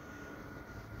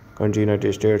 Country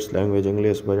United States. Language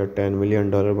English. Budget $10 million.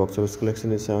 Box office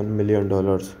collection is $7 million.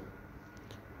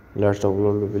 Last of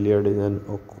all, Williard is an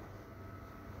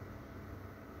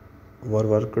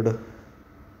overworked,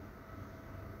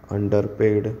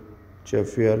 underpaid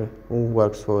chauffeur who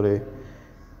works for a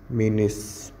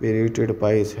mean-spirited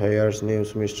piece hires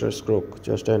names Mr. Scrook,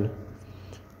 Justin,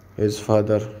 his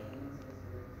father.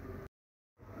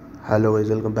 Hello guys,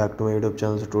 welcome back to my YouTube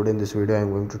channel. So today in this video I am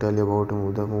going to tell you about a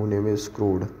movie. The movie name is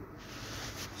Screwed.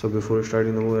 So before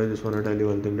starting the movie, I just want to tell you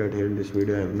one thing, that here in this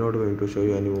video I am not going to show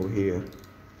you any movie here.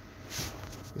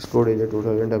 Screwed is a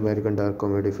 2000 American dark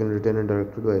comedy film written and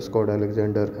directed by Scott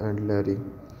Alexander and Larry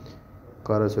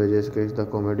Karaswages. Is the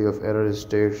comedy of error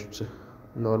states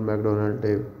Norm Macdonald,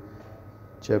 Dave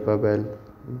Chappelle,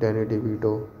 Danny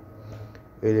DeVito,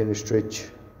 Alien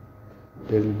Stritch,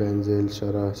 Daryl Benzel,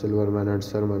 Sarah Silverman, and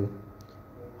Sherman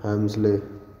Hamsley.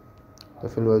 The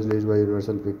film was released by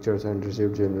Universal Pictures and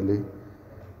received generally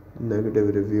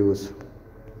negative reviews.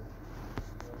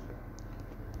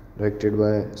 Directed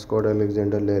by Scott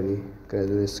Alexander, Larry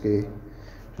Krasinski,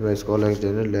 by Scott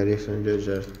Alexander, Larry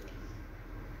Krasinski.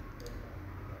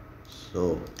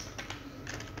 So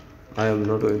I am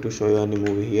not going to show you any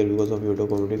movie here because of YouTube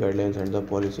community guidelines and the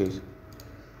policies.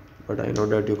 But I know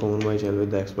that you come on my channel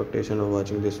with the expectation of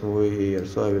watching this movie here,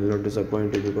 so I will not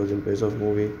disappoint you, because in place of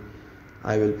movie,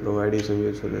 I will provide you some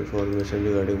useful information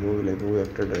regarding movie, like movie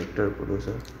actor, director,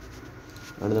 producer,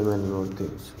 and the many more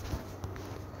things.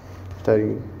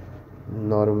 Starring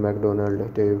Norm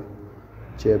Macdonald, Dave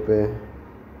Chappelle,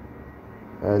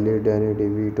 Ali, Danny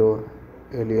DeVito,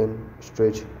 Alien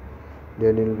Stritch,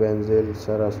 Daniel Benzel,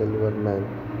 Sarah Silverman,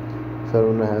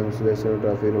 Sharona Hamsley,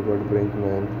 Cinematography Robert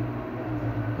Brinkman,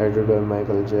 edited by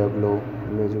Michael Diablo,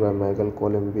 music by Michael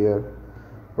Colombier,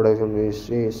 production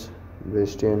is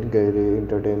Western Gary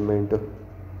Entertainment,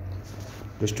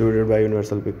 distributed by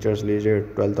Universal Pictures. Release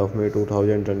date 12th of May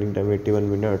 2000. Running time 81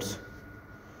 minutes.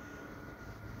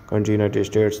 Country United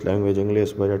States. Language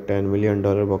English. Budget $10 million.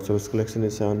 Box office collection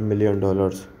is $7 million.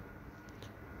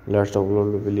 Last of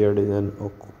all, Williard is an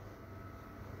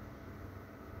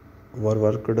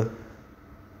overworked,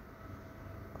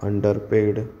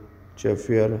 underpaid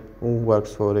chauffeur who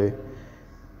works for a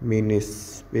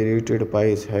mean-spirited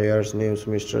piece hires names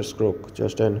Mr. Scrook,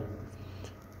 Justin,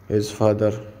 his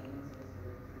father.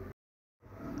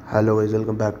 Hello guys,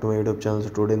 welcome back to my YouTube channel. So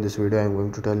today in this video I am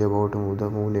going to tell you about a movie. The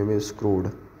movie name is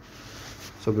Screwed.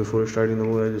 So before starting the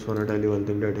movie, I just want to tell you one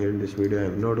thing, that here in this video I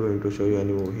am not going to show you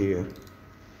any movie here.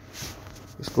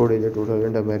 Screwed is a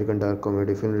 2000 American dark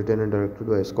comedy film written and directed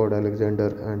by Scott Alexander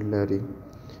and Larry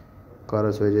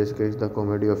Karaswages. Is the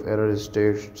comedy of error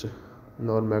states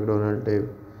Norm Macdonald, Dave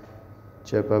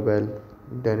Chappelle,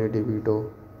 Danny DeVito,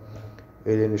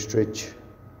 Alien Stritch,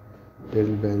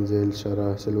 Daryl Benzel,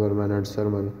 Sarah Silverman, and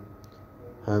Sherman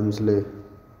Hamsley.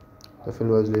 The film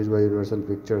was released by Universal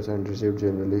Pictures and received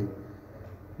generally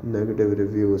negative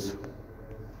reviews.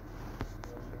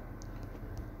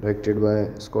 Directed by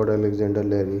Scott Alexander,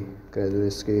 Larry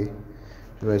Krasinski,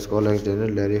 by Scott Alexander,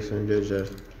 Larry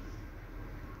Krasinski.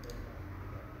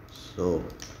 So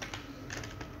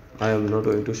I am not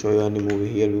going to show you any movie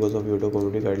here because of YouTube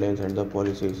community guidelines and the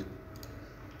policies.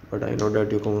 But I know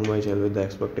that you come on my channel with the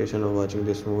expectation of watching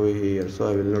this movie here, so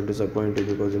I will not disappoint you,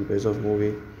 because in place of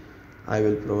movie, I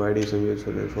will provide you some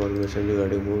useful information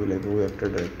regarding movie, like movie actor,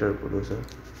 director, producer,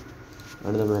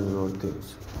 and the many more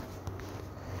things.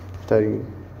 Starring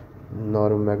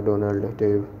Norm Macdonald,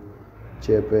 Dave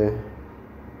Chappelle,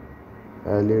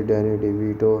 Ali, Danny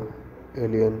DeVito,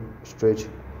 Alien Stritch,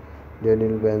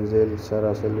 Daniel Benzel,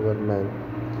 Sarah Silverman,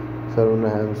 Sharona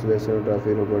Hamsley,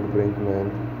 Cinematography Robert Brinkman,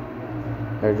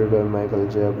 edited by Michael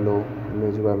Diablo,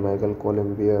 music by Michael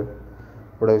Colombier,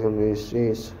 production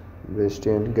is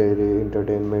Western Gary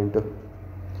Entertainment,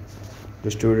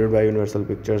 distributed by Universal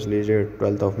Pictures. Release date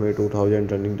 12th of May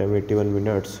 2000. Running time 81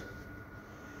 minutes.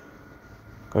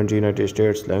 Country United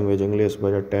States. Language English.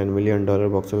 Budget $10 million.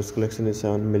 Box office collection is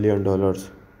 $7 million.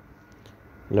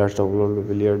 Last of all,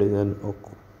 Williard is an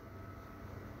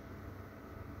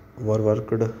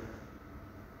overworked,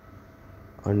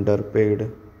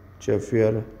 underpaid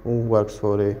chauffeur who works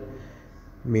for a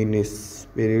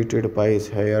mean-spirited piece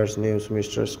hires names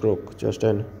Mr. Scrook,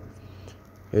 Justin,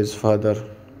 his father.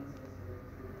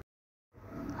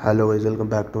 Hello guys, welcome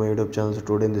back to my YouTube channel. So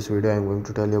today in this video I am going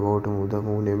to tell you about a movie. The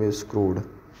movie name is Screwed.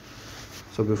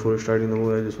 So before starting the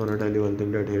movie, I just want to tell you one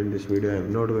thing, that here in this video I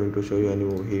am not going to show you any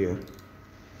movie here.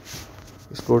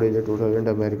 Screwed is a 2000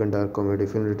 American dark comedy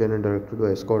film written and directed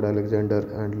by Scott Alexander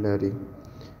and Larry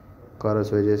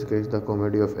Karasvejes. Is the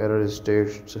comedy of error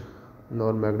states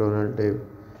Norm Macdonald, Dave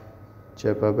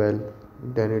Chappelle,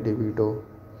 Danny DeVito,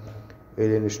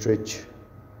 Alien Stritch,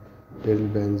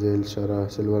 Daryl Benzel, Sarah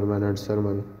Silverman, and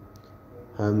Sherman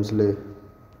Hamsley.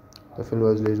 The film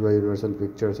was released by Universal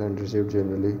Pictures and received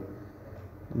generally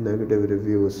negative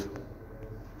reviews.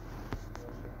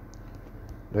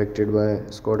 Directed by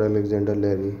Scott Alexander,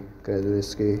 Larry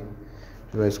Krasinski,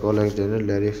 by Scott Alexander,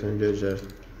 Larry Krasinski.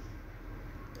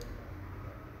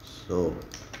 So,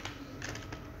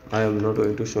 I am not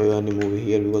going to show you any movie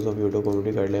here because of YouTube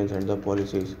community guidelines and the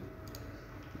policies.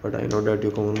 But I know that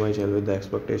you come on my channel with the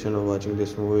expectation of watching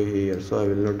this movie here, so I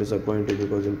will not disappoint you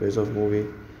because in place of movie,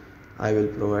 I will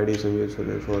provide you some useful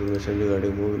information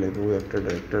regarding movie like movie actor,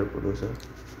 director, producer,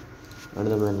 and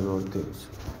the many more things.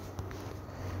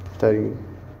 Starring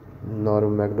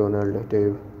Norm Macdonald,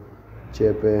 Dave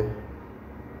Chappelle,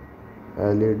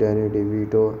 Ali, Danny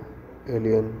DeVito,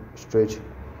 Alien Stritch,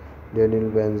 Daniel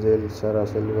Benzel, Sarah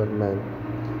Silverman,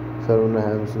 Sharona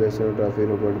Hamsley, Cinematography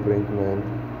Robert Brinkman,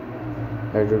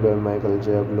 edited by Michael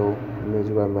Jablow,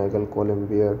 music by Michael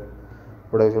Colombier,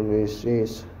 production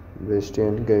is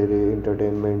Western Gary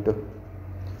Entertainment,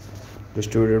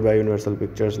 distributed by Universal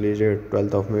Pictures, released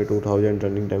 12th of May 2000,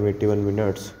 running time 81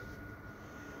 minutes.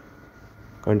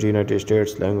 Country United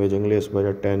States, language English,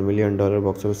 budget $10 million,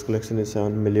 box office collection is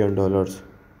 $7 million.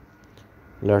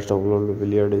 Last upload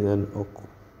Williard is an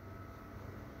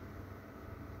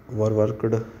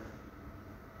overworked,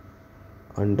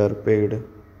 underpaid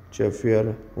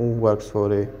chauffeur who works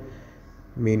for a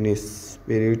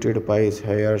mean-spirited piece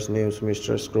hires names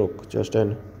Mr. Crook,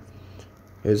 Justin,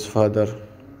 his father.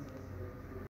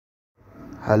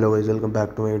 Hello guys, welcome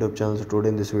back to my YouTube channel. So today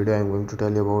in this video I am going to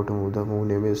tell you about a movie. The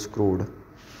movie name is Screwed.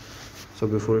 So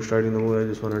before starting the movie, I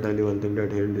just want to tell you one thing,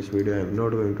 that here in this video I am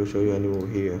not going to show you any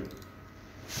movie here.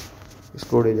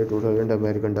 Screwed is a 2000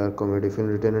 American dark comedy film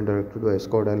written and directed by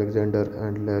Scott Alexander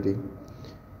and Larry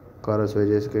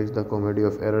Karasvejes. Is the comedy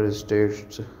of error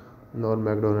states Norm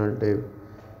Macdonald, Dave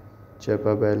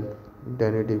Chappelle,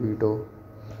 Danny DeVito,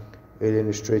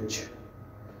 Alien Stritch,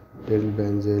 Daryl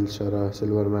Benzel, Sarah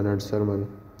Silverman, and Sherman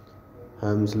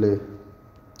Hamsley.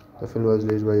 The film was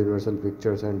released by Universal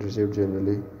Pictures and received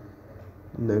generally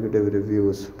negative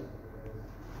reviews.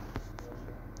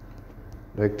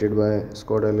 Directed by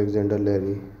Scott Alexander,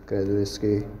 Larry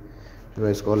Krasinski,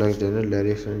 by Scott Alexander,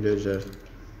 Larry Krasinski.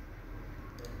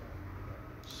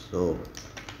 So,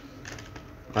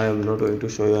 I am not going to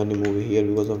show you any movie here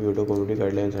because of YouTube community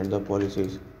guidelines and the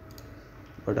policies.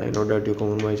 But I know that you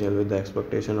come on my channel with the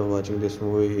expectation of watching this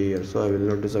movie here, so I will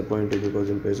not disappoint you because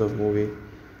in place of movie,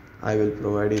 I will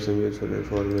provide you some useful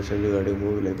information regarding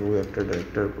movie like movie actor,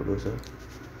 director, producer,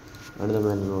 and the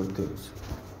many more things.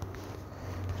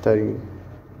 Starring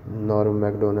Norm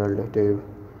Macdonald, Dave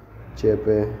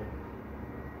Chappelle,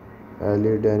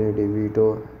 Ali, Danny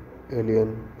DeVito,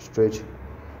 Alien Stritch,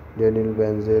 Daniel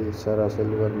Benzel, Sarah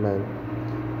Silverman,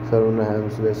 Sharona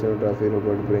Hamsley, Cinematography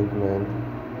Robert Brinkman,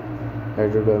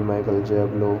 edited by Michael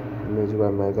Jablow, music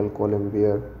by Michael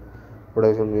Colombier,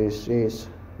 production is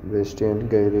Western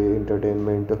Gary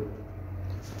Entertainment,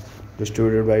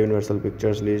 distributed by Universal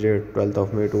Pictures, released 12th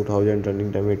of May 2000,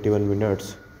 running time 81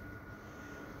 minutes.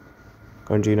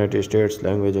 Country United States,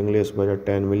 language English, budget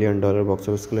 $10 million, box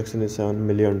office collection is $7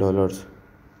 million.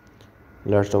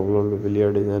 Last upload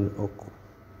Williard is an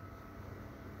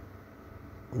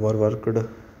overworked,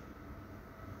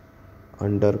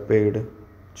 underpaid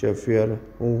chauffeur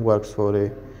who works for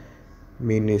a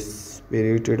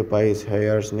mean-spirited piece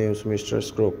hires names Mr.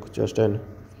 Crook, Justin,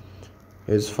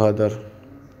 his father.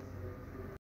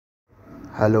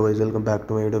 Hello guys, welcome back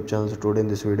to my YouTube channel. So today in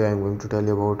this video I am going to tell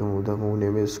you about a movie. The movie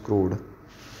name is Screwed.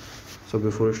 So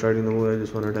before starting the movie, I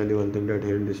just want to tell you one thing, that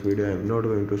here in this video I am not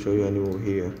going to show you any movie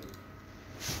here.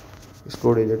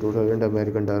 Screwed is a 2000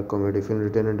 American dark comedy film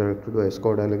written and directed by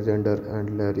Scott Alexander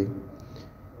and Larry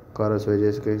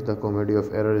Karasvejes. Is the comedy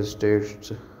of error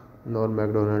states Norm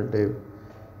Macdonald, Dave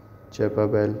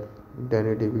Chappelle,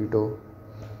 Danny DeVito,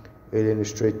 Alien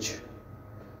Stritch,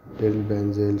 Daryl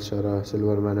Benzel, Sarah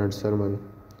Silverman, and Sherman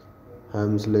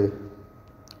Hamsley.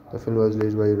 The film was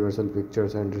released by Universal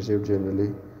Pictures and received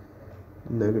generally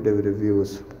negative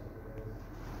reviews.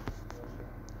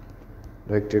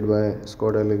 Directed by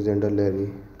Scott Alexander,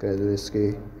 Larry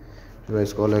Krasinski, by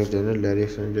Scott Alexander, Larry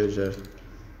Krasinski.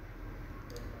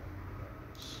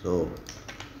 So,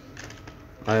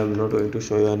 I am not going to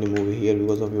show you any movie here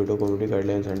because of YouTube community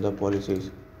guidelines and the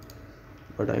policies.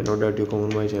 But I know that you come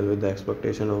on my channel with the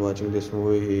expectation of watching this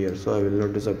movie here, so I will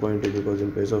not disappoint you because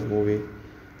in place of movie,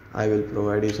 I will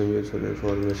provide you some useful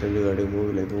information regarding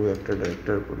movie like movie actor,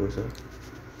 director, producer,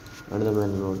 and the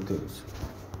many more things.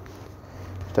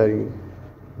 Starring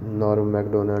Norm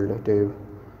Macdonald, Dave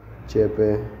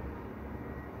Chappelle,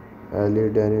 Ali,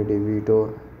 Danny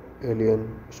DeVito,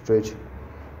 Alien Stretch,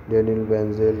 Daniel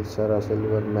Benzel, Sarah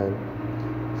Silverman,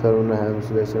 Saruna Hams,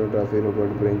 Leslie Duffy,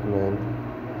 Robert Brinkman,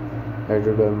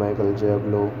 edited by Michael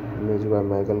Jablo, music by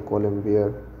Michael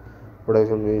Colombier,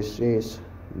 production is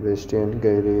Western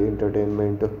Gary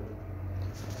Entertainment,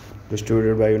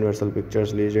 distributed by Universal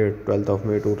Pictures, released 12th of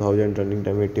May 2000, running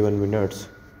time 81 minutes.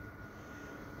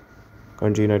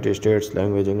 Country United States,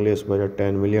 language English, budget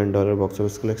 $10 million, box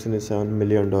office collection is $7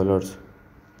 million.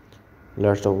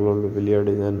 Last of all, Williard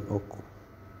is an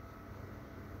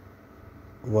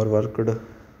overworked,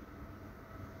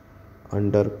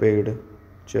 underpaid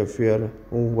chauffeur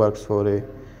who works for a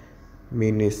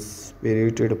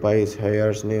mean-spirited pious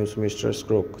hires names Mr.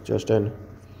 Scrooge, Justin,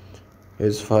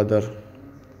 his father.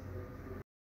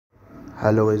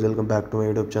 Hello guys, welcome back to my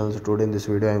YouTube channel. So today in this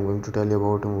video I am going to tell you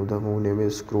about the movie name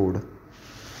is Scrooge.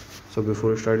 So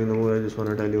before starting the movie, I just want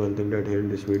to tell you one thing, that here in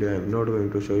this video I am not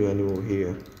going to show you any movie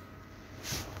here.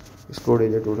 Scrooge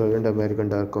is a 2000 American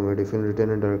dark comedy film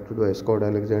written and directed by Scott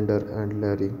Alexander and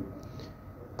Larry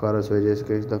Karasvejes.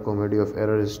 Is the comedy of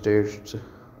error states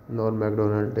Norm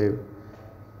Macdonald, Dave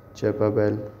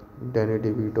Chappelle, Danny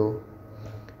DeVito,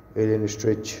 Alien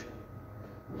Stretch,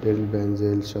 Daryl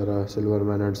Benzel, Sarah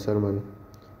Silverman, and Sherman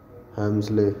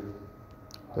Hamsley.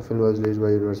 The film was released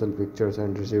by Universal Pictures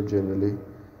and received generally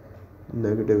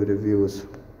negative reviews.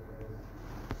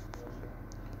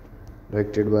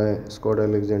 Directed by Scott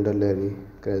Alexander, Larry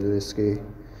Krasinski,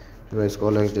 by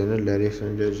Scott Alexander, Larry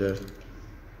Krasinski.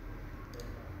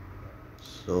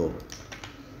 So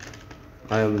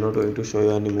I am not going to show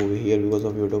you any movie here because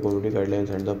of YouTube community guidelines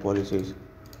and the policies.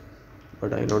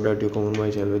 But I know that you come on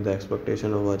my channel with the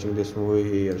expectation of watching this movie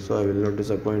here, so I will not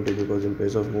disappoint you, because in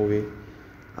place of movie,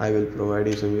 I will provide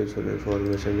you some useful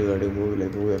information regarding movie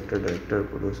like movie actor, director,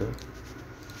 producer,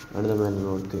 and the many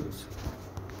more things.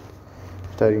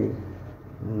 Starring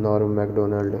Norm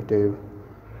Macdonald, Dave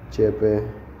Chappelle,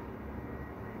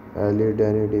 Ali,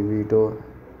 Danny DeVito,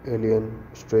 Alien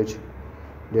Stretch,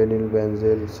 Daniel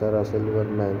Benzel, Sarah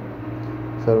Silverman,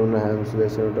 Saruna Hams,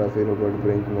 Leslie Duffy, Robert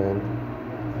Brinkman,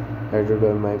 edited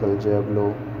by Michael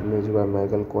Jablo, music by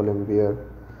Michael Colombier,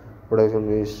 production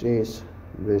is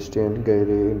Western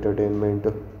Gary Entertainment,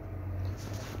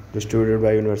 distributed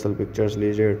by Universal Pictures,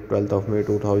 released 12th of May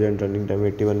 2000, running time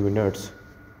 81 minutes.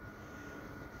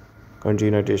 Country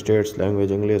United States,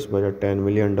 language English, budget $10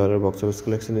 million, box office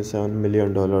collection is $7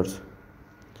 million.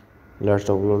 Last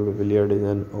of all, Williard is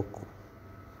an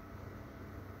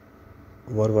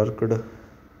overworked,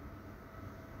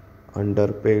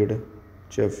 underpaid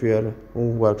chauffeur who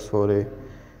works for a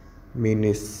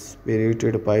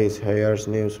mean-spirited pious hires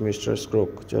names Mr.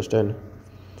 Scrooge, Justin,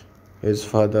 his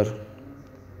father.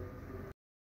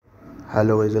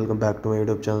 Hello guys, welcome back to my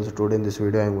YouTube channel. So today in this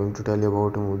video I am going to tell you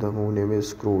about the movie name is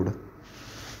Scrooge.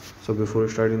 So before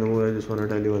starting the movie, I just want to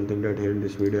tell you one thing, that here in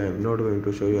this video I am not going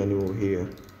to show you any movie here.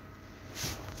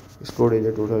 Scrooge is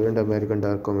a 2000 American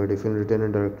dark comedy film written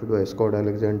and directed by Scott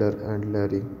Alexander and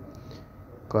Larry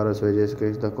Karasvejes.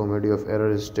 Is the comedy of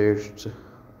error states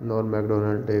Norm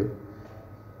Macdonald, Dave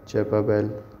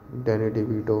Chappelle, Danny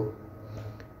DeVito,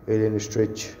 Alien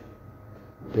Stretch,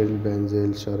 Daryl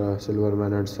Benzel, Sarah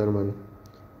Silverman, and Sherman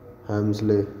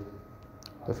Hamsley.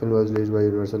 The film was released by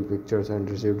Universal Pictures and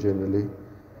received generally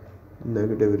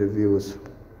negative reviews.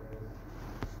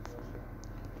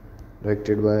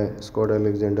 Directed by Scott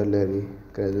Alexander, Larry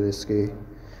Krasinski,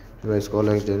 by Scott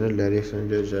Alexander, Larry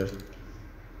Krasinski.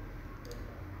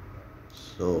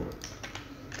 So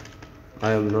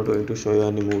I am not going to show you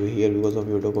any movie here because of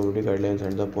YouTube community guidelines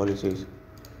and the policies.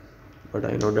 But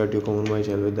I know that you come on my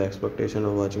channel with the expectation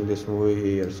of watching this movie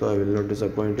here, so I will not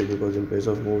disappoint you, because in place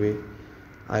of movie,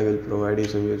 I will provide you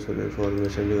some useful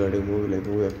information regarding movie like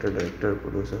movie actor, director,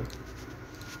 producer,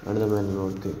 and the many more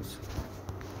things.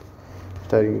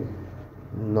 Starring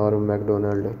Norm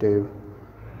Macdonald, Dave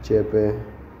Chappelle,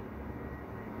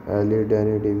 Ali,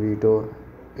 Danny DeVito,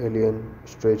 Alien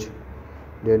Stretch,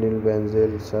 Daniel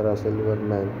Benzel, Sarah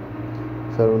Silverman,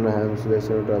 Saruna Hams,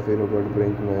 Leslie Duffy, Robert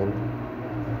Brinkman,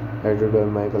 edited by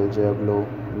Michael Jablo,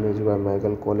 music by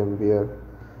Michael Colombier,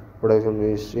 production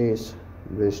is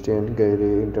Western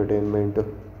Gary Entertainment,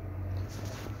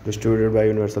 distributed by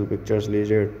Universal Pictures,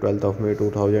 released 12th of May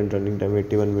 2000, running time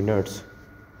 81 minutes.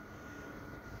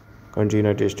 Country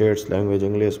United States, language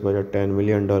English, budget $10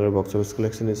 million, box office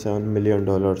collection is $7 million.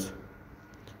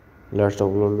 Last of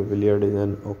all, Williard is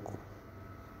an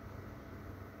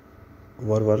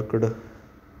overworked,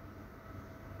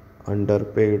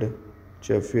 underpaid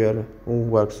chauffeur who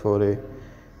works for a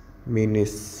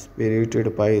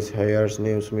mean-spirited piece hires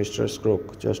names Mr.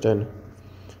 Crook, Justin,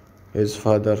 his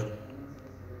father.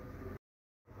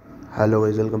 Hello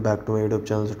guys, welcome back to my YouTube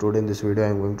channel. So today in this video I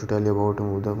am going to tell you about a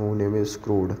movie. The movie name is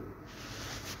Screwed.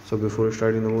 So before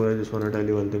starting the movie, I just want to tell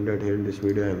you one thing, that here in this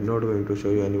video I am not going to show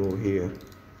you any movie here.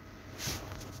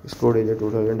 Screwed is a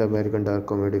 2000 American dark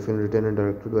comedy film written and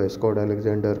directed by Scott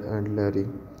Alexander and Larry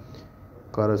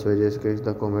Karasvejes. Is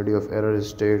the comedy of error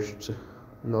states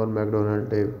Norm Macdonald,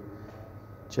 Dave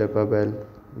Chappelle,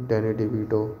 Danny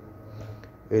DeVito,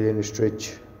 Alien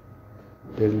Stritch,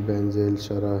 Daryl Benzel,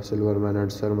 Sarah Silverman,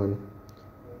 and Sherman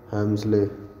Hamsley.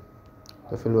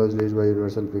 The film was released by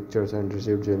Universal Pictures and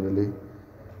received generally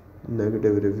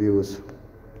negative reviews.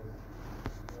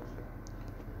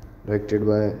 Directed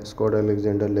by Scott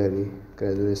Alexander, Larry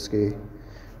Krasinski,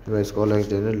 by Scott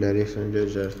Alexander, Larry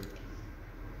Krasinski.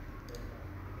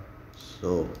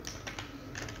 So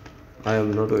I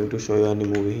am not going to show you any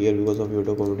movie here because of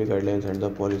YouTube community guidelines and the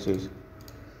policies.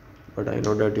 But I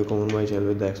know that you come on my channel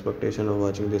with the expectation of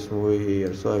watching this movie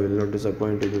here, so I will not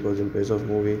disappoint you, because in place of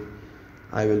movie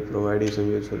I will provide you some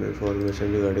useful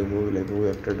information regarding movie, like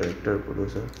movie actor, director,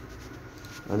 producer,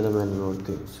 and the many more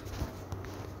things.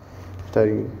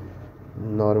 Starring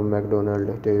Norm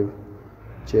Macdonald, Dave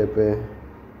Chappelle,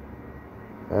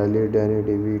 Ali, Danny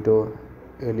DeVito,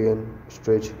 Alien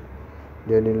Stritch,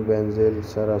 Daniel Benzel,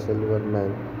 Sarah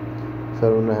Silverman,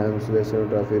 Sharona Hamsley,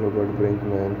 cinematography Robert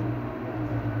Brinkman,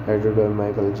 edited by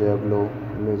Michael Diablo,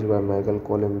 music by Michael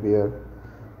Colombier,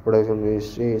 production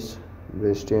is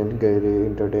Western Gary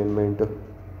Entertainment,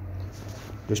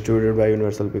 distributed by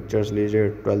Universal Pictures, released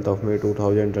 12th of May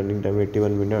 2000, running time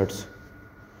 81 minutes.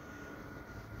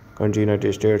 Country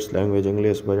United States, language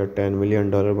English, budget $10 million,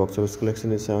 box office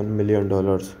collection is $7 million.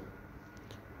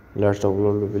 Last of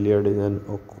all, Williard is an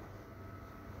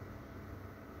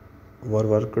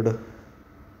overworked,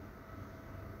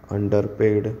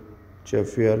 underpaid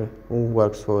chauffeur who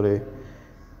works for a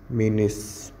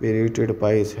mean-spirited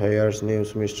piece hires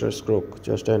names Mr. Crook,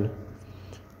 Justin,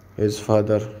 his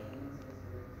father.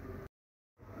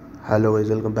 Hello guys,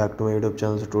 welcome back to my YouTube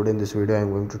channel. So today in this video I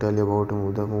am going to tell you about a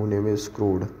movie. The movie name is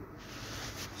Screwed.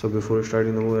 So before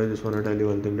starting the movie, I just want to tell you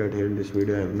one thing, that here in this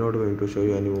video I am not going to show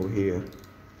you any movie here.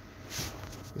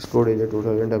 Screwed is a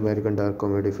 2000 American dark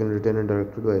comedy film written and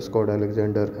directed by Scott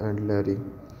Alexander and Larry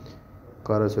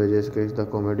Karasvejes. Is the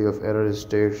comedy of error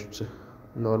states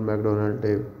Norm Macdonald,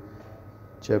 Dave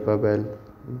Chappelle,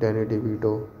 Danny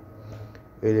DeVito,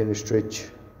 Alien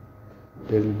Stritch,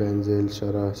 Daryl Benzel,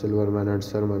 Sarah Silverman, and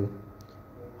Sherman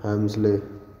Hamsley.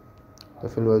 The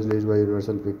film was released by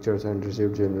Universal Pictures and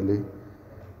received generally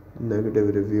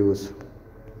negative reviews.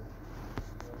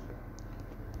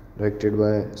 Directed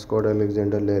by Scott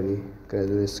Alexander, Larry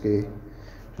Krasinski,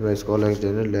 by Scott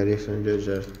Alexander, Larry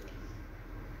Krasinski.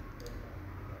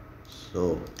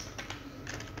 So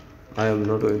I am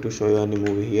not going to show you any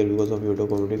movie here because of YouTube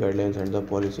community guidelines and the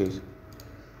policies.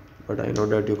 But I know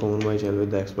that you come on my channel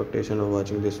with the expectation of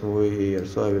watching this movie here,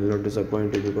 so I will not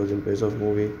disappoint you, because in place of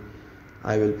movie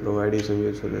I will provide you some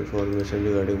useful information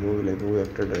regarding movie, like movie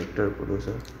actor, director,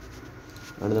 producer,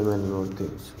 and the many more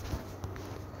things.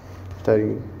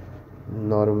 Starring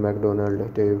Norm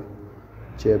Macdonald, Dave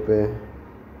Chappelle,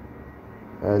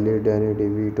 Ali, Danny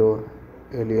DeVito,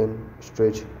 Alien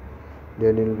Stritch,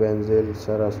 Daniel Benzel,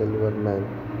 Sarah Silverman,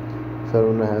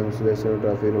 Sharona Hamsley,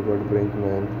 cinematography Robert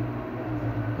Brinkman,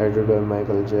 edited by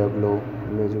Michael Diablo,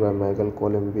 music by Michael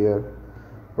Colombier,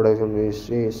 production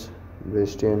is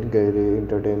Western Gary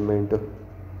Entertainment,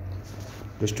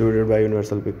 distributed by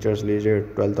Universal Pictures, released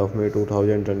 12th of May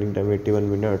 2000, running time 81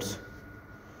 minutes.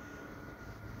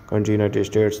 Country United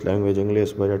States, language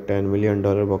English, budget $10 million,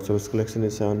 box office collection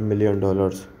is $7 million.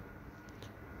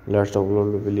 Last of all,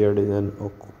 Williard is an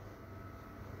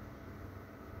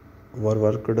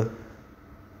overworked,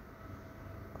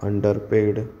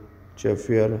 underpaid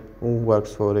chauffeur who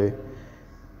works for a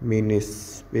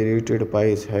mean-spirited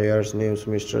piece hires names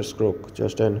Mr. Crook,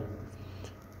 Justin,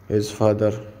 his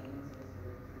father.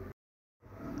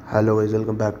 Hello guys,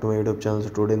 welcome back to my YouTube channel. So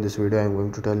today in this video I am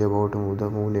going to tell you about a movie. The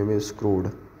movie name is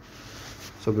Screwed.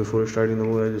 So before starting the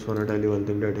movie, I just want to tell you one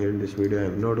thing, that here in this video I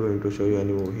am not going to show you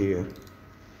any movie here.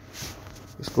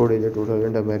 Screwed is a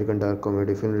 2000 American dark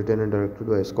comedy film written and directed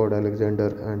by Scott Alexander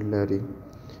and Larry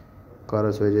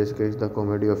Karasvejes. Is the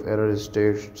comedy of error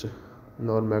states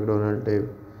Norm Macdonald, Dave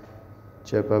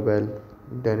Chappelle,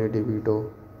 Danny DeVito,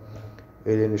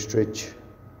 Alien Stritch,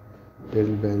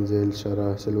 Daryl Benzel,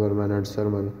 Sarah Silverman, and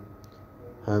Sherman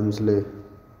Hamsley.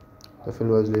 The film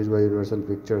was released by Universal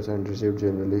Pictures and received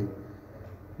generally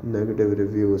negative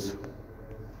reviews.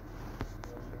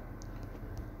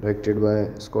 directed by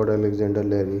Scott Alexander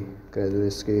Larry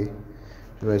Krasinski,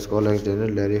 by Scott Alexander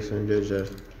Larry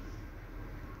Krasinski.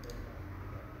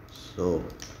 So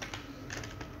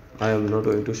I am not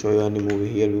going to show you any movie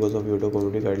here because of YouTube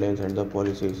community guidelines and the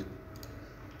policies.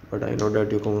 But I know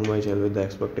that you come on my channel with the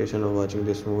expectation of watching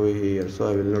this movie here, so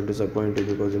I will not disappoint you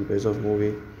because in place of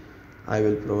movie, I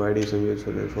will provide you some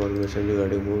useful information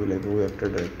regarding movie like movie actor,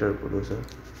 director, producer,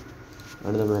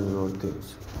 and the many more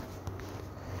things.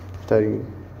 Starring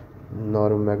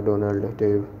Norm Macdonald,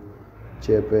 Dave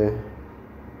Chappelle,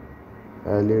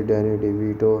 Ali, Danny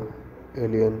DeVito,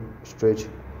 Alien Stretch,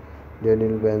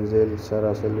 Daniel Benzel,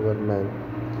 Sarah Silverman,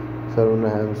 Sarona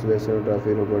Hams,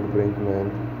 cinematography Robert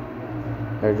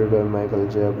Brinkman, edited by Michael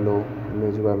Jablo,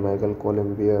 music by Michael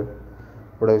Colombier,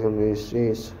 production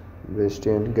ministries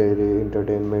Christian Gary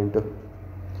Entertainment,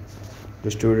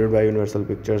 distributed by Universal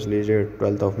Pictures, release date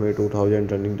 12th of May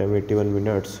 2000, running time 81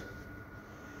 minutes.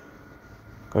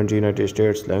 Country United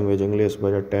States, language English,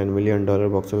 budget $10 million,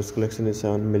 box office collection is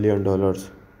 $7 million.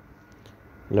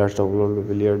 Last of global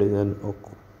billiard is an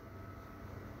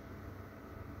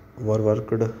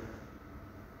overworked,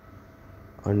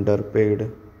 underpaid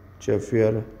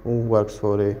chauffeur who works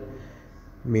for a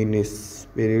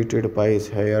mean-spirited piece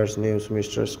hires names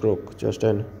Mr. Crook,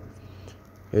 Justin,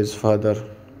 his father.